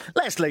little bit.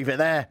 Let's leave it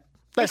there.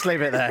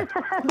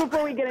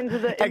 Before we get into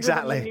the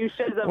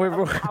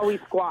minutiae of how we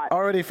squat. I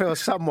already feel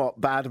somewhat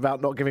bad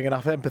about not giving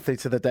enough empathy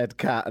to the dead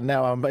cat, and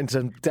now I'm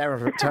into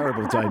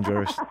terrible,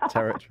 dangerous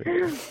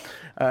territory.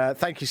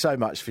 Thank you so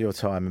much for your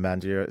time,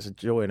 Amanda. It's a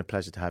joy and a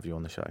pleasure to have you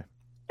on the show.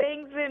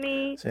 Thanks,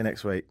 Vinny. See you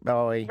next week.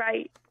 Bye.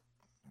 Bye.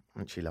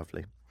 Isn't she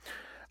lovely?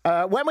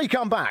 When we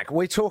come back,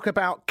 we talk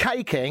about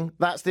caking.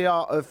 That's the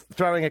art of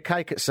throwing a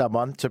cake at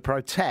someone to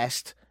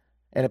protest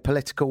in a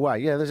political way.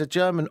 Yeah, there's a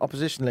German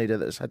opposition leader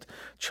that's had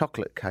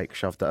chocolate cake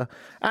shoved at her.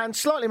 And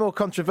slightly more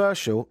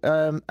controversial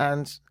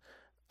and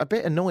a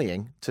bit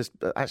annoying,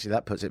 actually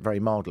that puts it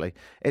very mildly,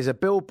 is a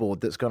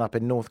billboard that's gone up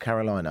in North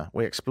Carolina.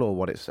 We explore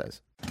what it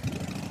says.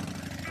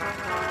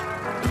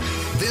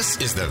 This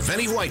is the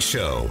Vinny White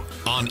Show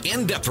on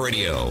In Depth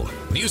Radio,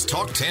 News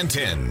Talk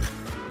 1010.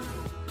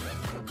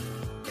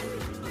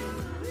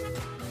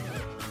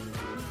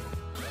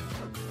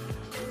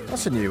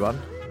 That's a new one.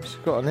 She's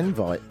got an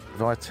invite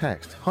via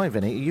text. Hi,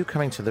 Vinny. Are you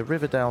coming to the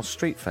Riverdale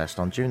Street Fest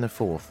on June the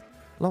 4th?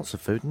 Lots of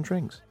food and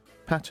drinks.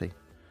 Patty.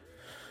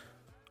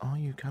 Are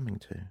you coming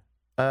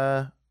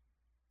to?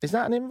 Is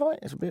that an invite?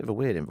 It's a bit of a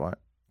weird invite.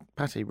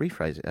 Patty,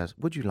 rephrase it as,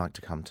 would you like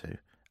to come to,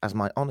 as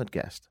my honoured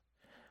guest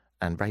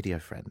and radio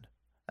friend?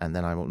 And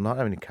then I will not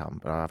only come,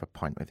 but I'll have a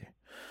pint with you.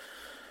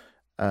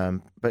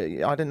 But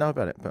I didn't know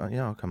about it. But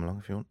yeah, I'll come along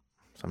if you want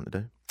something to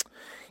do.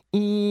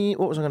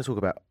 What was I going to talk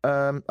about?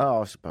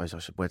 I suppose I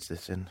should wedge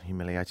this in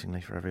humiliatingly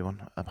for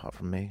everyone, apart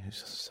from me, who's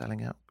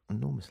selling out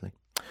enormously.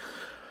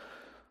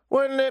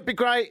 Wouldn't it be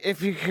great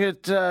if you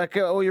could get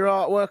all your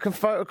artwork and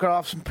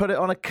photographs and put it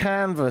on a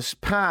canvas?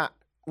 Pat,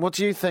 what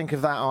do you think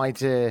of that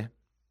idea?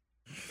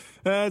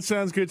 It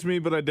sounds good to me,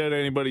 but I doubt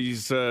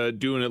anybody's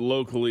doing it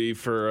locally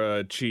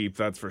for cheap,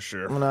 that's for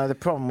sure. Well, no, the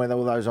problem with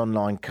all those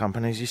online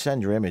companies, you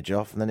send your image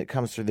off and then it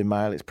comes through the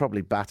mail, it's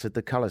probably battered,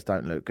 the colours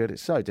don't look good,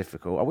 it's so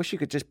difficult. I wish you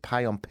could just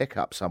pay on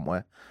pickup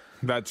somewhere.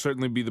 That'd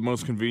certainly be the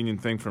most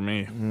convenient thing for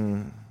me.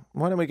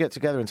 Why don't we get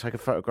together and take a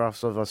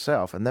photograph of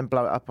ourselves and then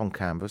blow it up on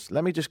canvas?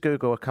 Let me just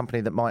Google a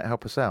company that might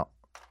help us out.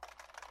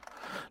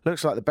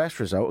 Looks like the best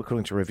result,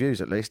 according to reviews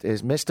at least,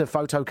 is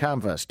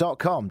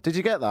MrPhotoCanvas.com. Did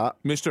you get that?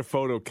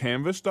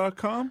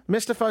 MrPhotoCanvas.com?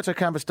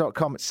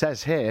 MrPhotoCanvas.com. It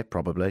says here,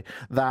 probably,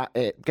 that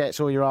it gets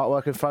all your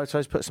artwork and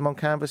photos, puts them on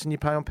canvas, and you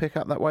pay on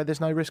pickup. That way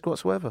there's no risk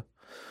whatsoever.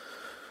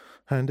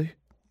 Handy.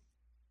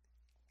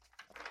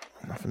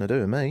 Nothing to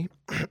do with me.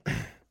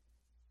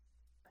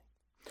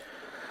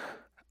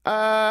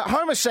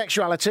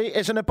 Homosexuality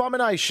is an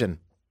abomination.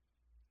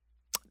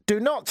 Do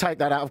not take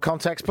that out of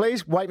context,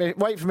 please.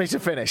 Wait for me to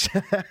finish.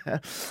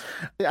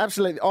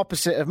 Absolutely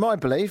opposite of my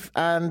belief,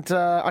 and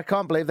I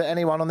can't believe that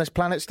anyone on this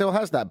planet still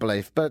has that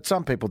belief, but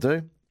some people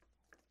do.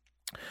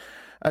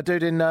 A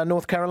dude in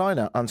North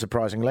Carolina,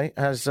 unsurprisingly,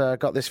 has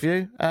got this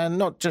view, and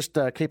not just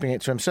keeping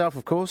it to himself,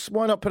 of course.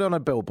 Why not put it on a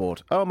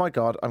billboard? Oh, my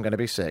God, I'm going to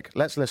be sick.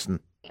 Let's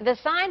listen. The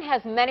sign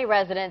has many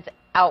residents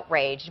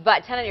outraged,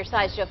 but 10 on your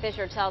side, Joe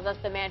Fisher tells us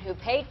the man who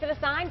paid for the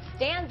sign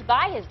stands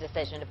by his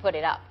decision to put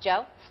it up.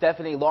 Joe?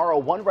 Stephanie Laura,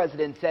 one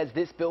resident says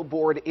this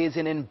billboard is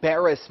an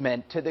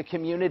embarrassment to the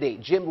community.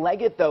 Jim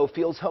Leggett, though,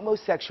 feels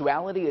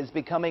homosexuality is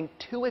becoming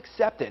too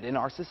accepted in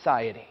our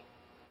society.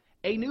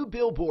 A new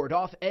billboard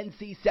off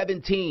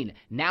NC-17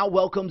 now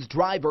welcomes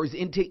drivers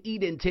into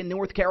Edenton,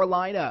 North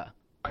Carolina.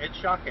 It's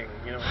shocking,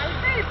 I would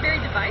say it's very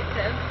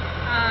divisive,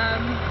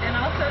 and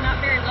also not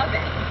very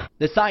loving.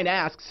 The sign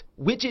asks,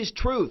 which is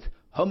truth?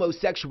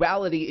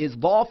 Homosexuality is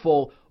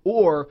lawful,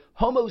 or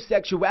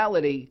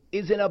homosexuality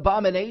is an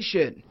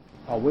abomination?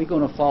 Are we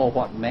going to follow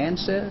what man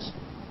says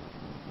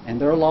and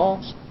their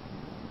laws,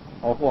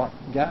 or what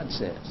God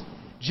says?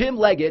 Jim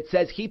Leggett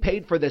says he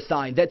paid for the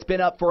sign that's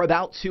been up for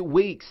about 2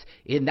 weeks.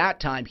 In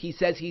that time, he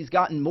says he's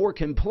gotten more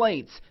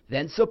complaints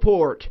than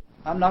support.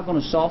 I'm not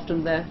going to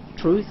soften that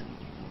truth.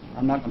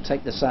 I'm not going to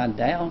take the sign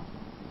down.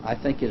 I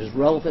think it is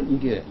relevant and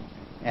good,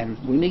 and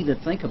we need to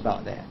think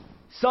about that.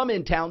 Some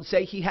in town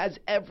say he has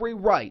every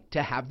right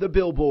to have the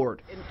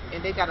billboard.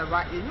 And they got a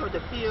right, to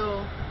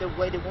feel the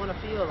way they want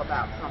to feel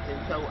about something.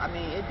 So,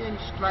 it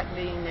didn't strike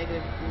me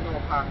negative nor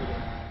positive.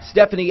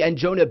 Stephanie and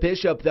Jonah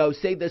Bishop, though,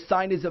 say the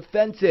sign is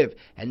offensive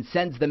and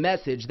sends the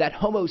message that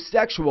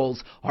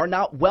homosexuals are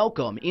not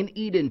welcome in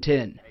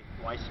Edenton.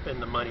 Why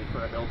spend the money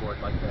for a billboard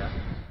like that?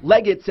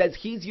 Leggett says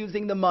he's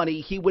using the money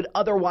he would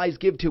otherwise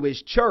give to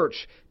his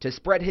church to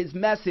spread his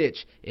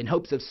message in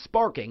hopes of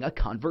sparking a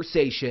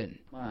conversation.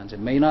 It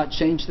may not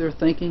change their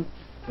thinking,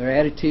 their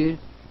attitude.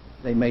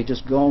 They may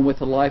just go on with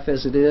the life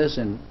as it is,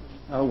 and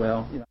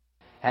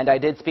And I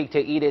did speak to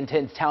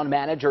Edenton's town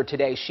manager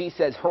today. She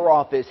says her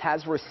office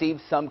has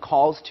received some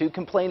calls to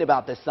complain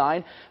about the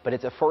sign, but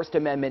it's a First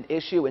Amendment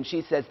issue, and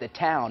she says the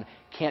town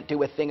can't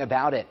do a thing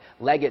about it.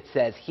 Leggett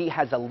says he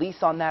has a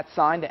lease on that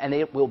sign, and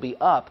it will be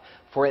up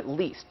for at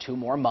least 2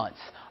 more months.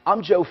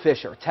 I'm Joe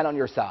Fisher, 10 on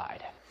your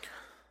side.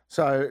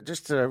 So,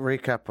 just to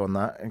recap on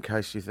that, in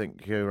case you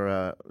think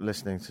you're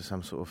listening to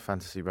some sort of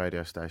fantasy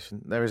radio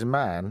station, there is a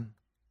man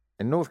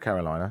in North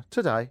Carolina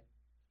today,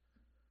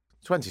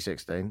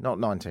 2016, not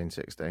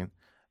 1916,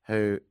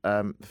 who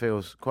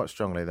feels quite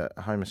strongly that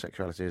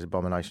homosexuality is an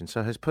abomination,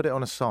 so has put it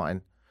on a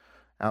sign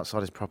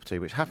outside his property,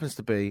 which happens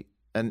to be,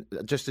 and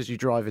just as you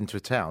drive into a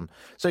town,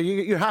 so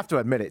you have to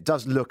admit it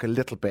does look a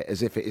little bit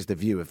as if it is the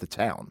view of the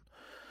town,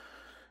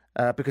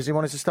 because he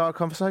wanted to start a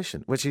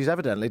conversation, which he's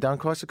evidently done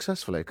quite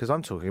successfully, because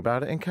I'm talking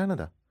about it in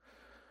Canada.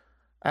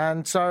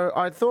 And so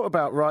I thought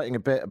about writing a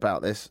bit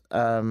about this,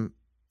 and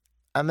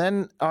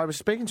then I was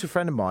speaking to a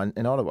friend of mine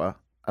in Ottawa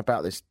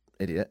about this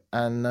idiot,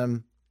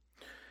 and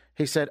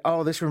he said,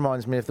 this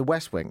reminds me of the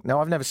West Wing.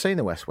 Now, I've never seen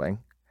the West Wing,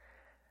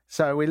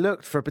 so we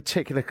looked for a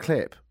particular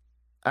clip,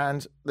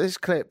 and this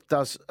clip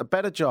does a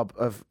better job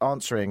of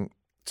answering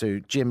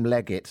to Jim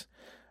Leggett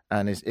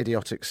and his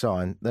idiotic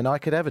sign than I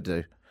could ever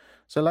do.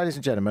 So, ladies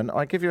and gentlemen,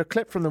 I give you a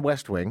clip from the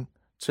West Wing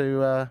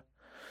to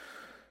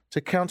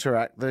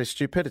counteract the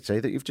stupidity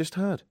that you've just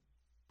heard.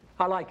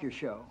 I like your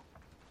show.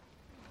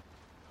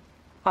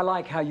 I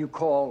like how you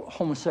call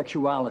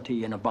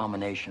homosexuality an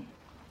abomination.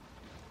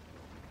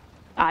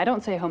 I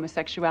don't say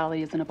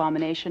homosexuality is an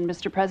abomination,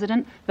 Mr.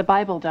 President. The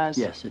Bible does.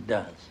 Yes, it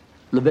does.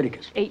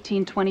 Leviticus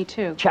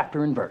 18:22.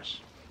 Chapter and verse.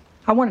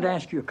 I wanted to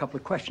ask you a couple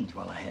of questions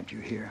while I had you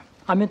here.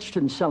 I'm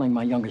interested in selling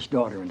my youngest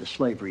daughter into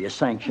slavery, as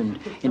sanctioned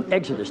in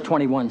Exodus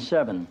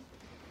 21:7.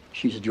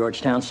 She's a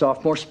Georgetown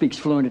sophomore, speaks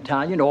fluent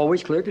Italian,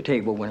 always cleared the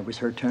table when it was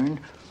her turn.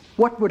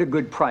 What would a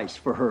good price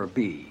for her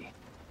be?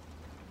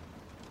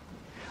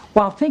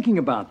 While thinking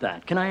about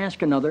that, can I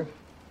ask another?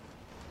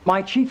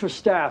 My chief of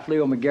staff,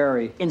 Leo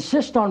McGarry,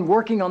 insists on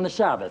working on the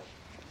Sabbath.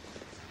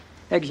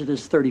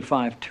 Exodus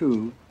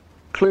 35:2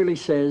 clearly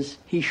says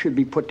he should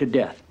be put to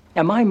death.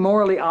 Am I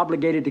morally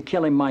obligated to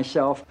kill him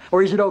myself,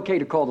 or is it okay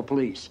to call the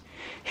police?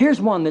 Here's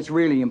one that's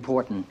really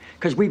important,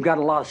 because we've got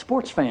a lot of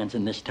sports fans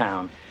in this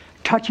town.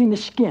 Touching the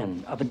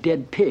skin of a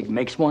dead pig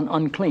makes one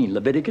unclean,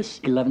 Leviticus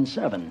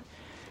 11:7.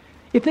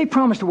 If they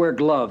promise to wear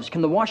gloves,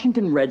 can the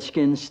Washington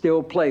Redskins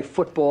still play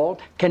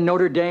football? Can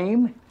Notre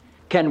Dame?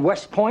 Can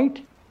West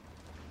Point?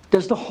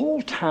 Does the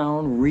whole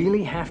town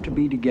really have to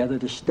be together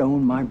to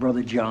stone my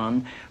brother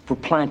John for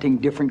planting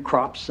different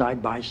crops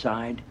side by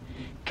side?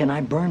 Can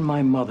I burn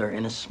my mother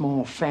in a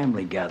small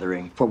family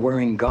gathering for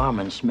wearing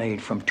garments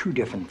made from 2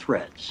 different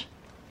threads?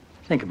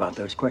 Think about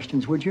those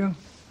questions, would you?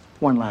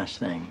 One last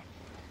thing.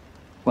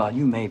 While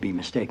you may be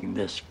mistaking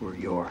this for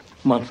your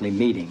monthly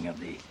meeting of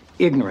the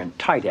ignorant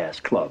tight-ass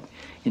club,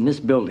 in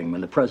this building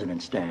when the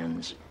president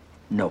stands,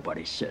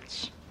 nobody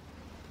sits.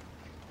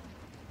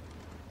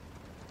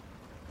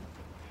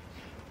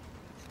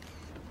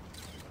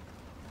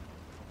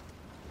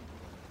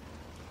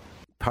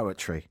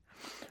 Poetry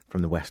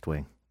from the West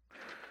Wing.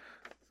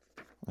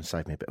 And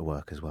saved me a bit of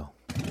work as well.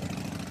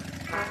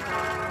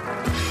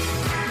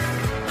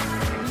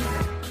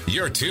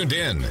 You're tuned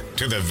in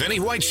to The Vinnie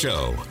White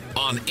Show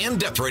on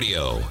In-Depth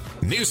Radio,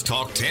 News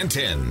Talk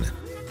 1010.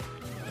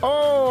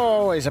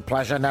 Always a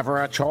pleasure,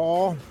 never a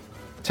chore.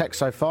 Text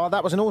so far.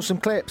 That was an awesome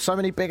clip. So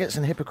many bigots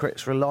and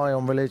hypocrites rely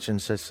on religion,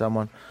 says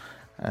someone.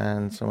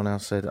 And someone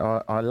else said,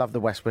 I love The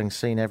West Wing,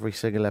 seen every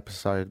single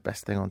episode,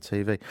 best thing on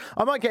TV.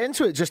 I might get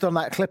into it just on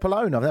that clip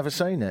alone. I've never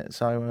seen it,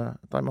 so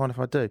don't mind if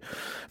I do.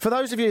 For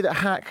those of you that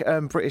hack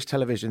British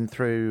television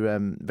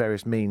through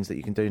various means that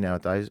you can do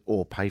nowadays,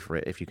 or pay for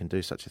it if you can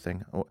do such a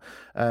thing,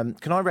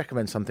 can I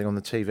recommend something on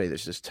the TV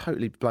that's just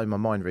totally blown my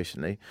mind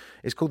recently?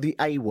 It's called The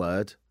A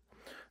Word.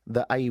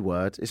 The A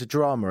Word. It's a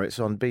drama. It's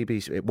on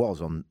BBC. It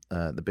was on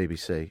the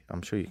BBC.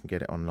 I'm sure you can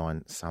get it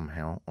online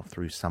somehow or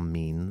through some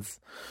means,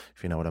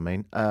 if you know what I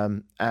mean.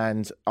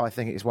 And I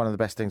think it's one of the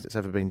best things that's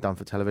ever been done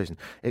for television.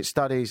 It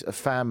studies a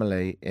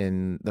family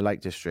in the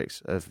Lake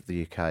Districts of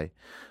the UK,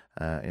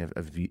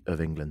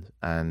 of England,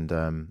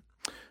 and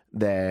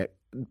their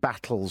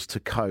battles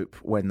to cope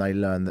when they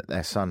learn that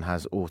their son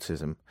has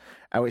autism,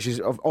 which is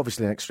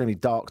obviously an extremely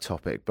dark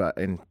topic, but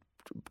in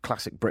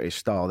classic British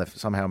style, they've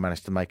somehow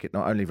managed to make it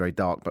not only very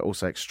dark but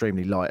also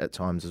extremely light at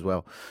times as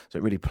well. So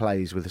it really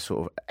plays with a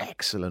sort of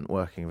excellent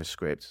working of a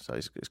script. So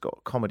it's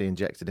got comedy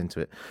injected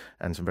into it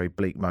and some very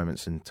bleak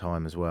moments in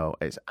time as well.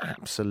 It's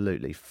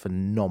absolutely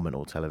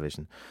phenomenal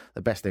television.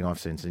 The best thing I've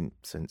seen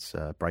since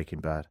Breaking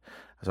Bad.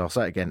 So I'll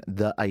say it again,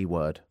 The A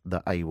Word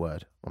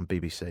on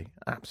BBC.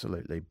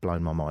 Absolutely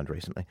blown my mind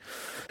recently.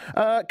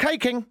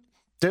 Caking.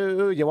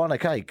 Do you want a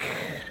cake?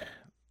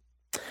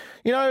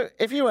 You know,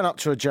 if you went up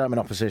to a German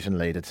opposition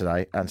leader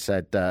today and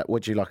said,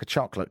 would you like a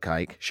chocolate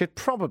cake? She'd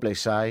probably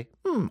say,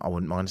 I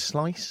wouldn't mind a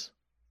slice.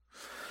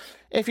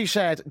 If you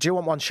said, do you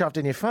want one shoved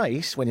in your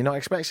face when you're not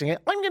expecting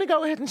it? I'm going to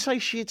go ahead and say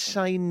she'd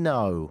say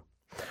no.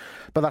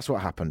 But that's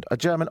what happened. A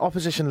German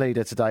opposition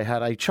leader today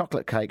had a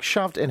chocolate cake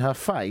shoved in her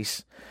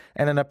face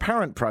in an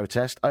apparent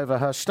protest over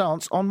her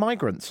stance on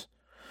migrants.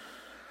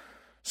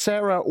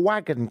 Sarah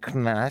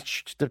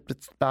Wagenknecht,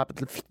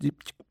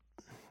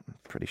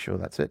 pretty sure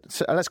that's it.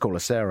 So, let's call her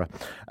Sarah.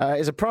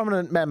 Is a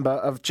prominent member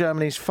of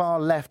Germany's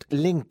far-left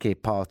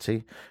Linke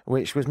Party,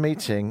 which was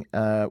meeting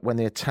when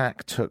the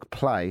attack took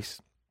place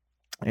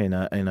in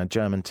a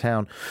German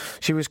town.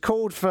 She was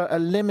called for a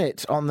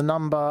limit on the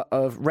number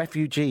of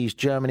refugees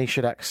Germany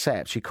should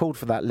accept. She called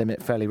for that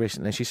limit fairly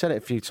recently. She said it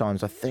a few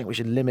times. I think we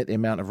should limit the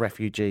amount of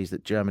refugees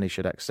that Germany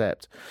should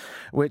accept,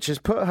 which has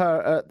put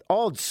her at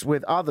odds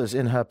with others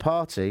in her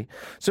party.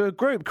 So a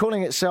group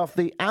calling itself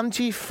the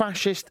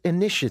Anti-Fascist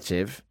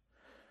Initiative,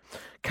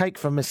 Cake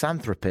for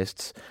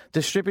Misanthropists,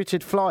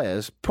 distributed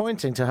flyers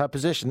pointing to her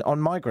position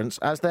on migrants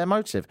as their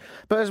motive.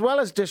 But as well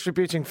as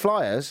distributing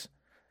flyers,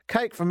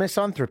 Cake for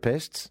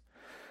Misanthropists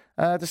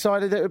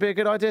decided that it would be a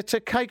good idea to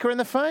cake her in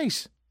the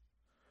face.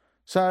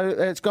 So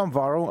it's gone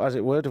viral, as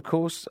it would, of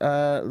course.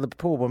 The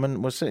poor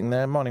woman was sitting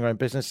there minding her own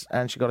business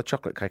and she got a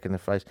chocolate cake in the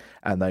face,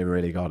 and they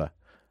really got her.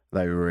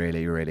 They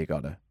really, really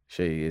got her.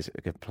 She is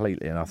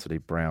completely and utterly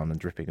brown and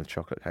dripping with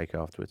chocolate cake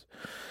afterwards.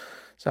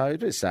 So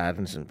it's a bit sad,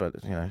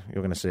 but, you know,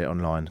 you're going to see it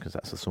online because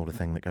that's the sort of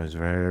thing that goes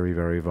very,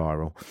 very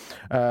viral.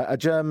 A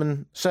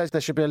German says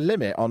there should be a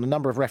limit on the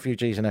number of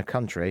refugees in her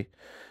country.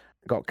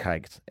 Got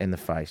caked in the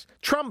face.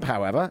 Trump,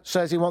 however,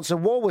 says he wants a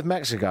war with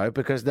Mexico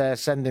because they're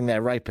sending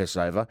their rapists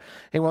over.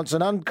 He wants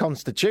an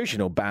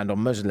unconstitutional ban on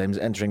Muslims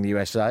entering the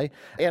USA.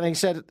 And he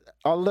said,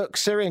 I'll look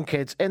Syrian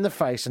kids in the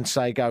face and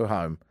say, go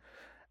home.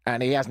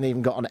 And he hasn't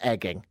even got an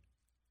egging.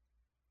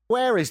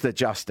 Where is the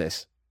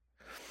justice?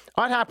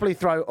 I'd happily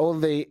throw all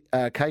the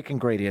cake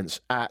ingredients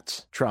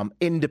at Trump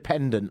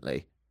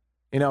independently.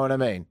 You know what I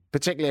mean?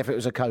 Particularly if it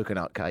was a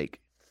coconut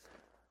cake.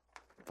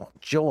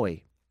 What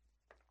joy.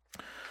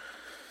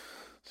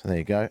 So there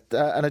you go.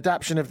 An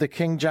adaptation of the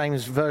King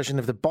James Version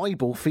of the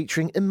Bible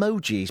featuring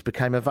emojis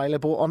became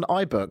available on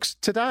iBooks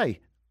today.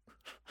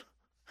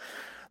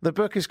 The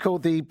book is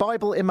called The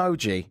Bible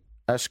Emoji,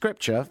 a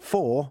scripture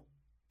for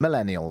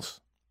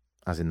millennials,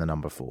 as in the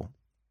number 4.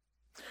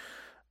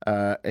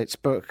 Its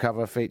book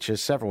cover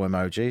features several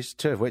emojis,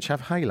 2 of which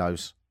have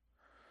halos.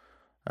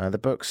 The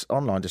book's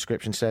online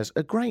description says,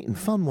 a great and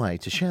fun way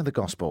to share the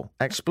gospel.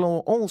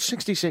 Explore all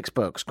 66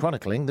 books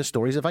chronicling the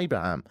stories of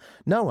Abraham,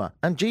 Noah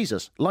and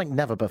Jesus like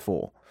never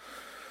before.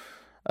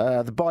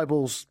 The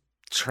Bible's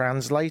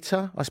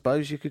translator, I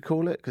suppose you could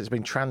call it, because it's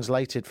been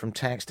translated from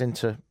text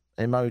into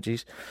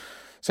emojis,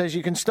 says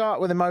you can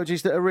start with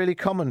emojis that are really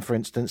common. For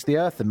instance, the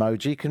earth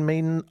emoji can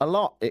mean a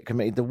lot. It can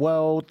mean the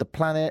world, the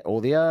planet,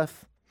 or the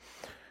earth.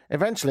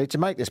 Eventually, to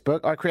make this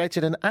book, I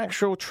created an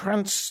actual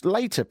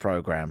translator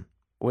program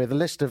with a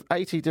list of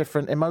 80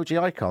 different emoji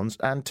icons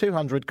and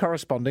 200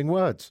 corresponding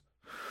words.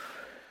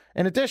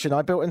 In addition,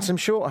 I built in some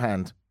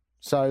shorthand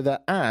so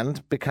that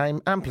and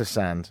became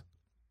ampersand.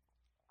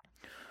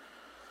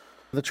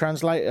 The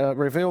translator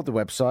revealed the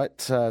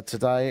website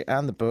today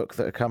and the book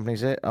that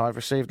accompanies it. I've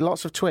received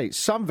lots of tweets,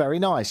 some very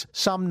nice,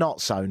 some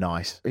not so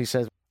nice. He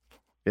says,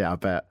 yeah, I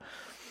bet.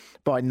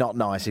 By not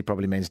nice, he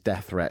probably means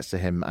death threats to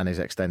him and his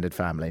extended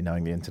family,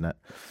 knowing the internet.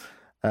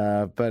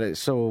 But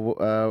it's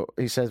all,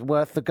 he says,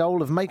 worth the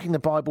goal of making the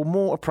Bible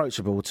more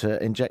approachable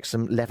to inject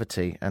some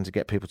levity and to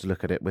get people to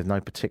look at it with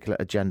no particular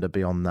agenda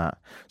beyond that.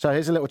 So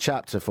here's a little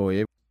chapter for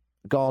you.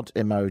 God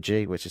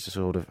emoji, which is a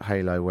sort of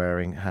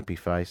halo-wearing happy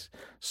face,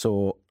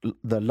 saw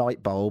the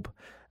light bulb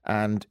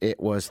and it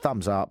was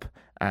thumbs up,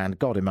 and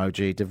God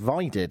emoji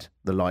divided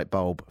the light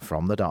bulb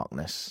from the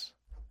darkness.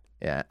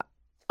 Yeah.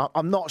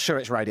 I'm not sure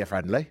it's radio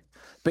friendly,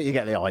 but you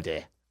get the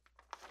idea.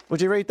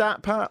 Would you read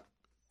that, Pat?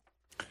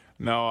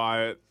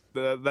 No,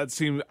 that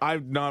seems...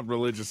 I'm not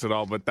religious at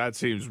all, but that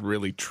seems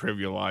really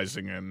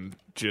trivializing and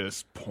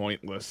just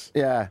pointless.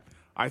 Yeah.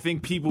 I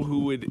think people who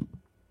would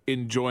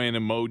enjoy an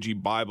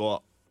emoji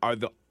Bible are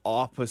the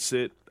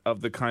opposite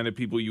of the kind of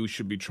people you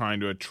should be trying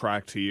to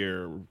attract to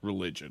your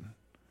religion.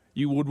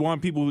 You would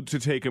want people to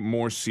take it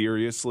more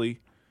seriously,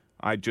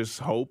 I just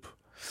hope.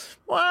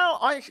 Well,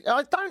 I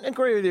don't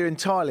agree with you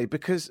entirely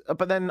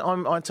but then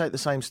I take the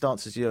same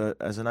stance as you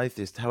as an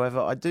atheist. However,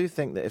 I do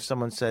think that if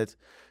someone said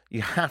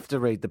you have to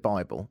read the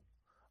Bible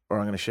or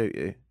I'm going to shoot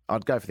you,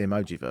 I'd go for the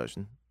emoji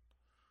version.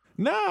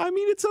 No, I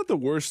mean, it's not the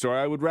worst story.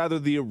 I would rather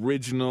the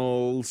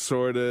original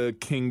sort of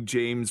King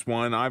James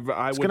one. I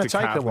went to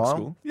Catholic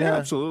school. Yeah,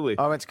 absolutely.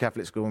 I went to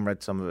Catholic school and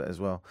read some of it as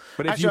well.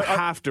 But if you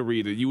have to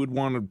read it, you would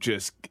want to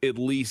just at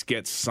least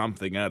get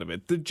something out of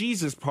it. The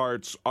Jesus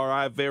parts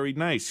are very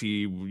nice.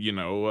 He,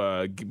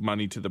 give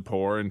money to the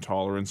poor and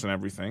tolerance and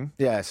everything.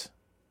 Yes.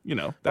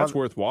 That's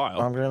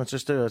worthwhile. I'm going to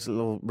just do a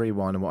little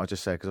rewind on what I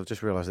just said, because I've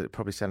just realised that it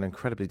probably sounded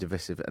incredibly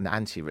divisive and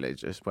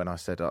anti-religious when I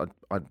said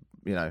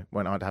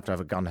when I'd have to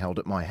have a gun held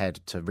at my head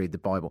to read the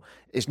Bible.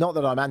 It's not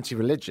that I'm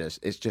anti-religious,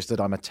 it's just that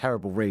I'm a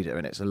terrible reader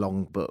and it's a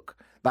long book.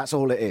 That's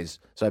all it is.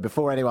 So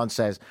before anyone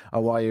says,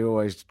 oh, why are you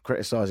always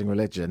criticising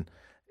religion?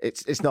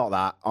 It's not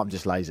that. I'm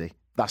just lazy.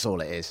 That's all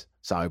it is.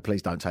 So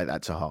please don't take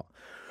that to heart.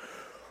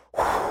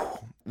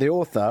 The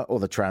author, or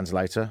the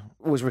translator,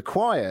 was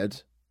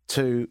required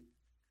to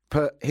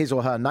put his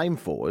or her name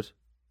forward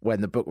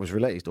when the book was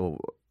released,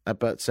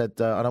 but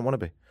said, I don't want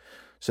to be.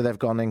 So they've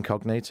gone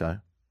incognito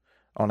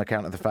on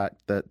account of the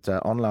fact that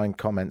online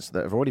comments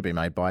that have already been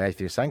made by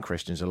atheists and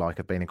Christians alike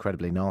have been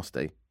incredibly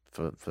nasty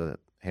for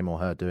him or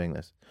her doing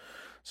this.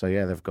 So,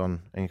 yeah, they've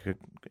gone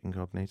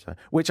incognito,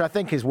 which I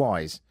think is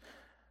wise,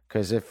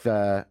 because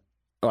I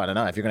don't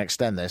know, if you're going to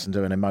extend this and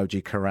do an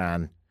emoji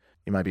Quran,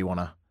 you maybe want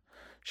to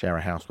share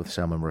a house with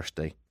Salman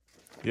Rushdie.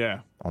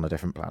 Yeah. On a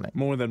different planet.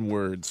 More than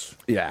words.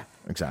 Yeah,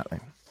 exactly.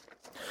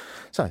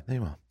 So, there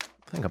you are.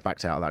 I think I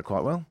backed out of that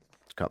quite well.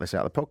 Let's cut this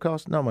out of the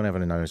podcast. No one ever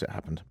knows it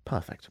happened.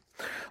 Perfect.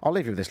 I'll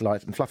leave you with this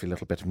light and fluffy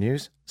little bit of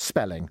news.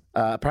 Spelling.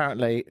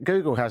 Apparently,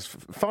 Google has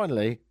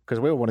finally, because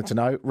we all wanted to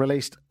know,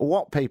 released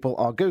what people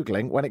are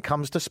Googling when it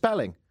comes to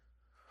spelling.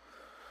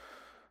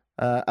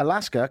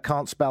 Alaska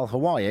can't spell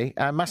Hawaii,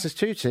 and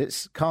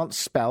Massachusetts can't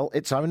spell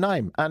its own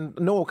name. And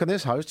nor can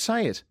this host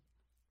say it.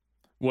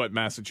 What,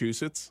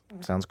 Massachusetts?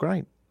 Sounds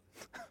great.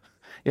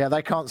 Yeah,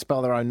 they can't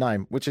spell their own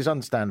name, which is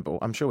understandable.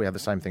 I'm sure we have the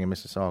same thing in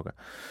Mississauga.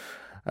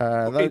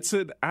 It's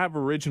an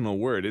Aboriginal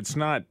word. It's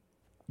not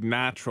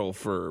natural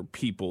for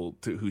people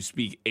who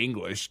speak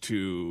English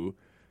to,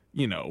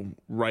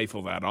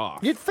 rifle that off.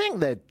 You'd think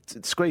they'd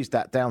squeeze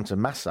that down to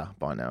massa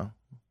by now,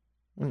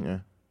 wouldn't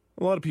you?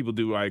 A lot of people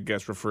do, I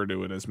guess, refer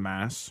to it as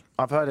mass.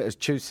 I've heard it as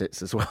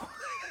Chusits as well.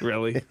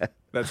 Really? Yeah.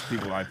 That's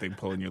people, I think,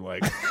 pulling your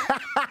leg.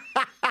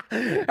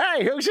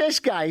 Hey, who's this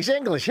guy? He's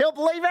English. He'll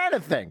believe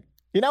anything.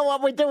 You know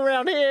what we do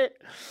around here?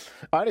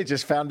 I only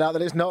just found out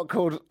that it's not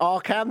called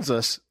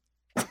Arkansas.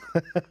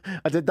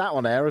 I did that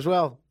on air as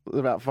well. It was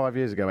about 5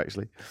 years ago,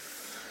 actually.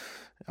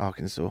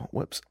 Arkansas.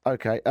 Whoops.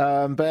 Okay.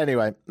 But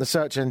anyway, the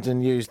search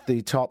engine used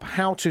the top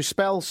how to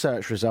spell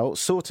search results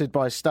sorted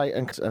by state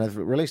and have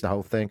released the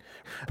whole thing.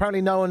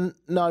 Apparently no one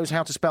knows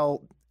how to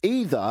spell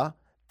either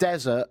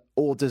desert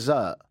or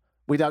dessert.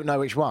 We don't know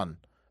which one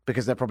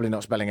because they're probably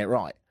not spelling it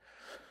right,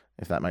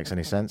 if that makes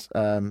any sense.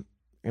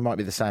 It might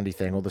be the sandy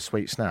thing or the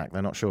sweet snack.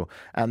 They're not sure.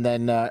 And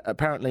then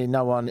apparently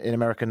no one in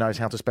America knows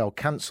how to spell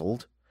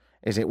cancelled.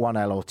 Is it one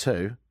L or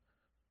two?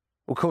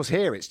 Well, of course,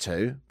 here it's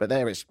two, but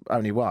there it's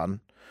only one.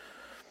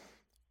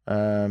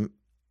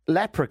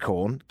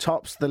 Leprechaun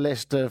tops the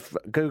list of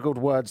Googled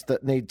words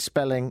that need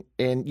spelling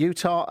in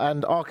Utah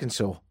and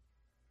Arkansas.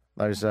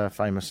 Those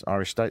famous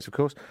Irish states, of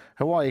course.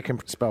 Hawaii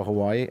can spell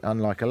Hawaii,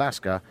 unlike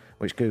Alaska,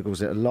 which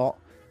Googles it a lot.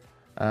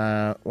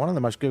 One of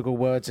the most Googled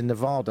words in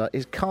Nevada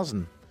is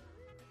cousin.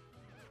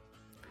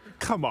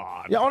 Come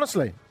on. Yeah,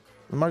 honestly.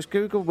 The most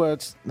Googled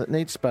words that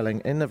need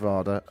spelling in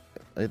Nevada,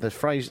 the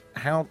phrase,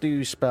 how do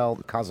you spell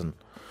cousin?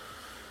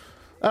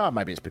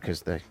 Maybe it's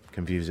because they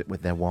confuse it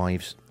with their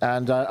wives.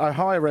 And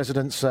Ohio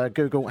residents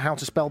Google how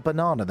to spell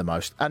banana the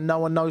most, and no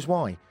one knows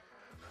why.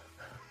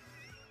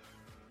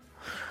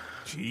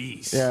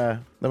 Jeez. Yeah,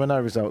 there were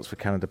no results for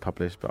Canada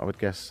published, but I would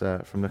guess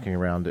from looking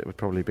around it would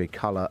probably be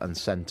colour and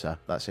centre.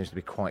 That seems to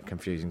be quite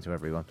confusing to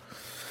everyone.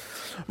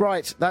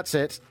 Right, that's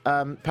it.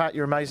 Pat,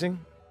 you're amazing.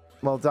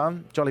 Well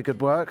done. Jolly good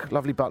work.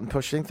 Lovely button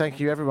pushing. Thank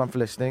you, everyone, for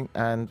listening.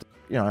 And,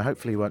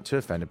 hopefully you weren't too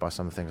offended by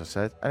some of the things I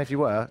said. And if you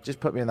were, just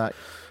put me in that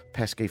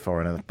pesky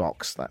foreigner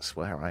box. That's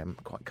where I am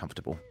quite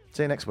comfortable.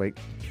 See you next week.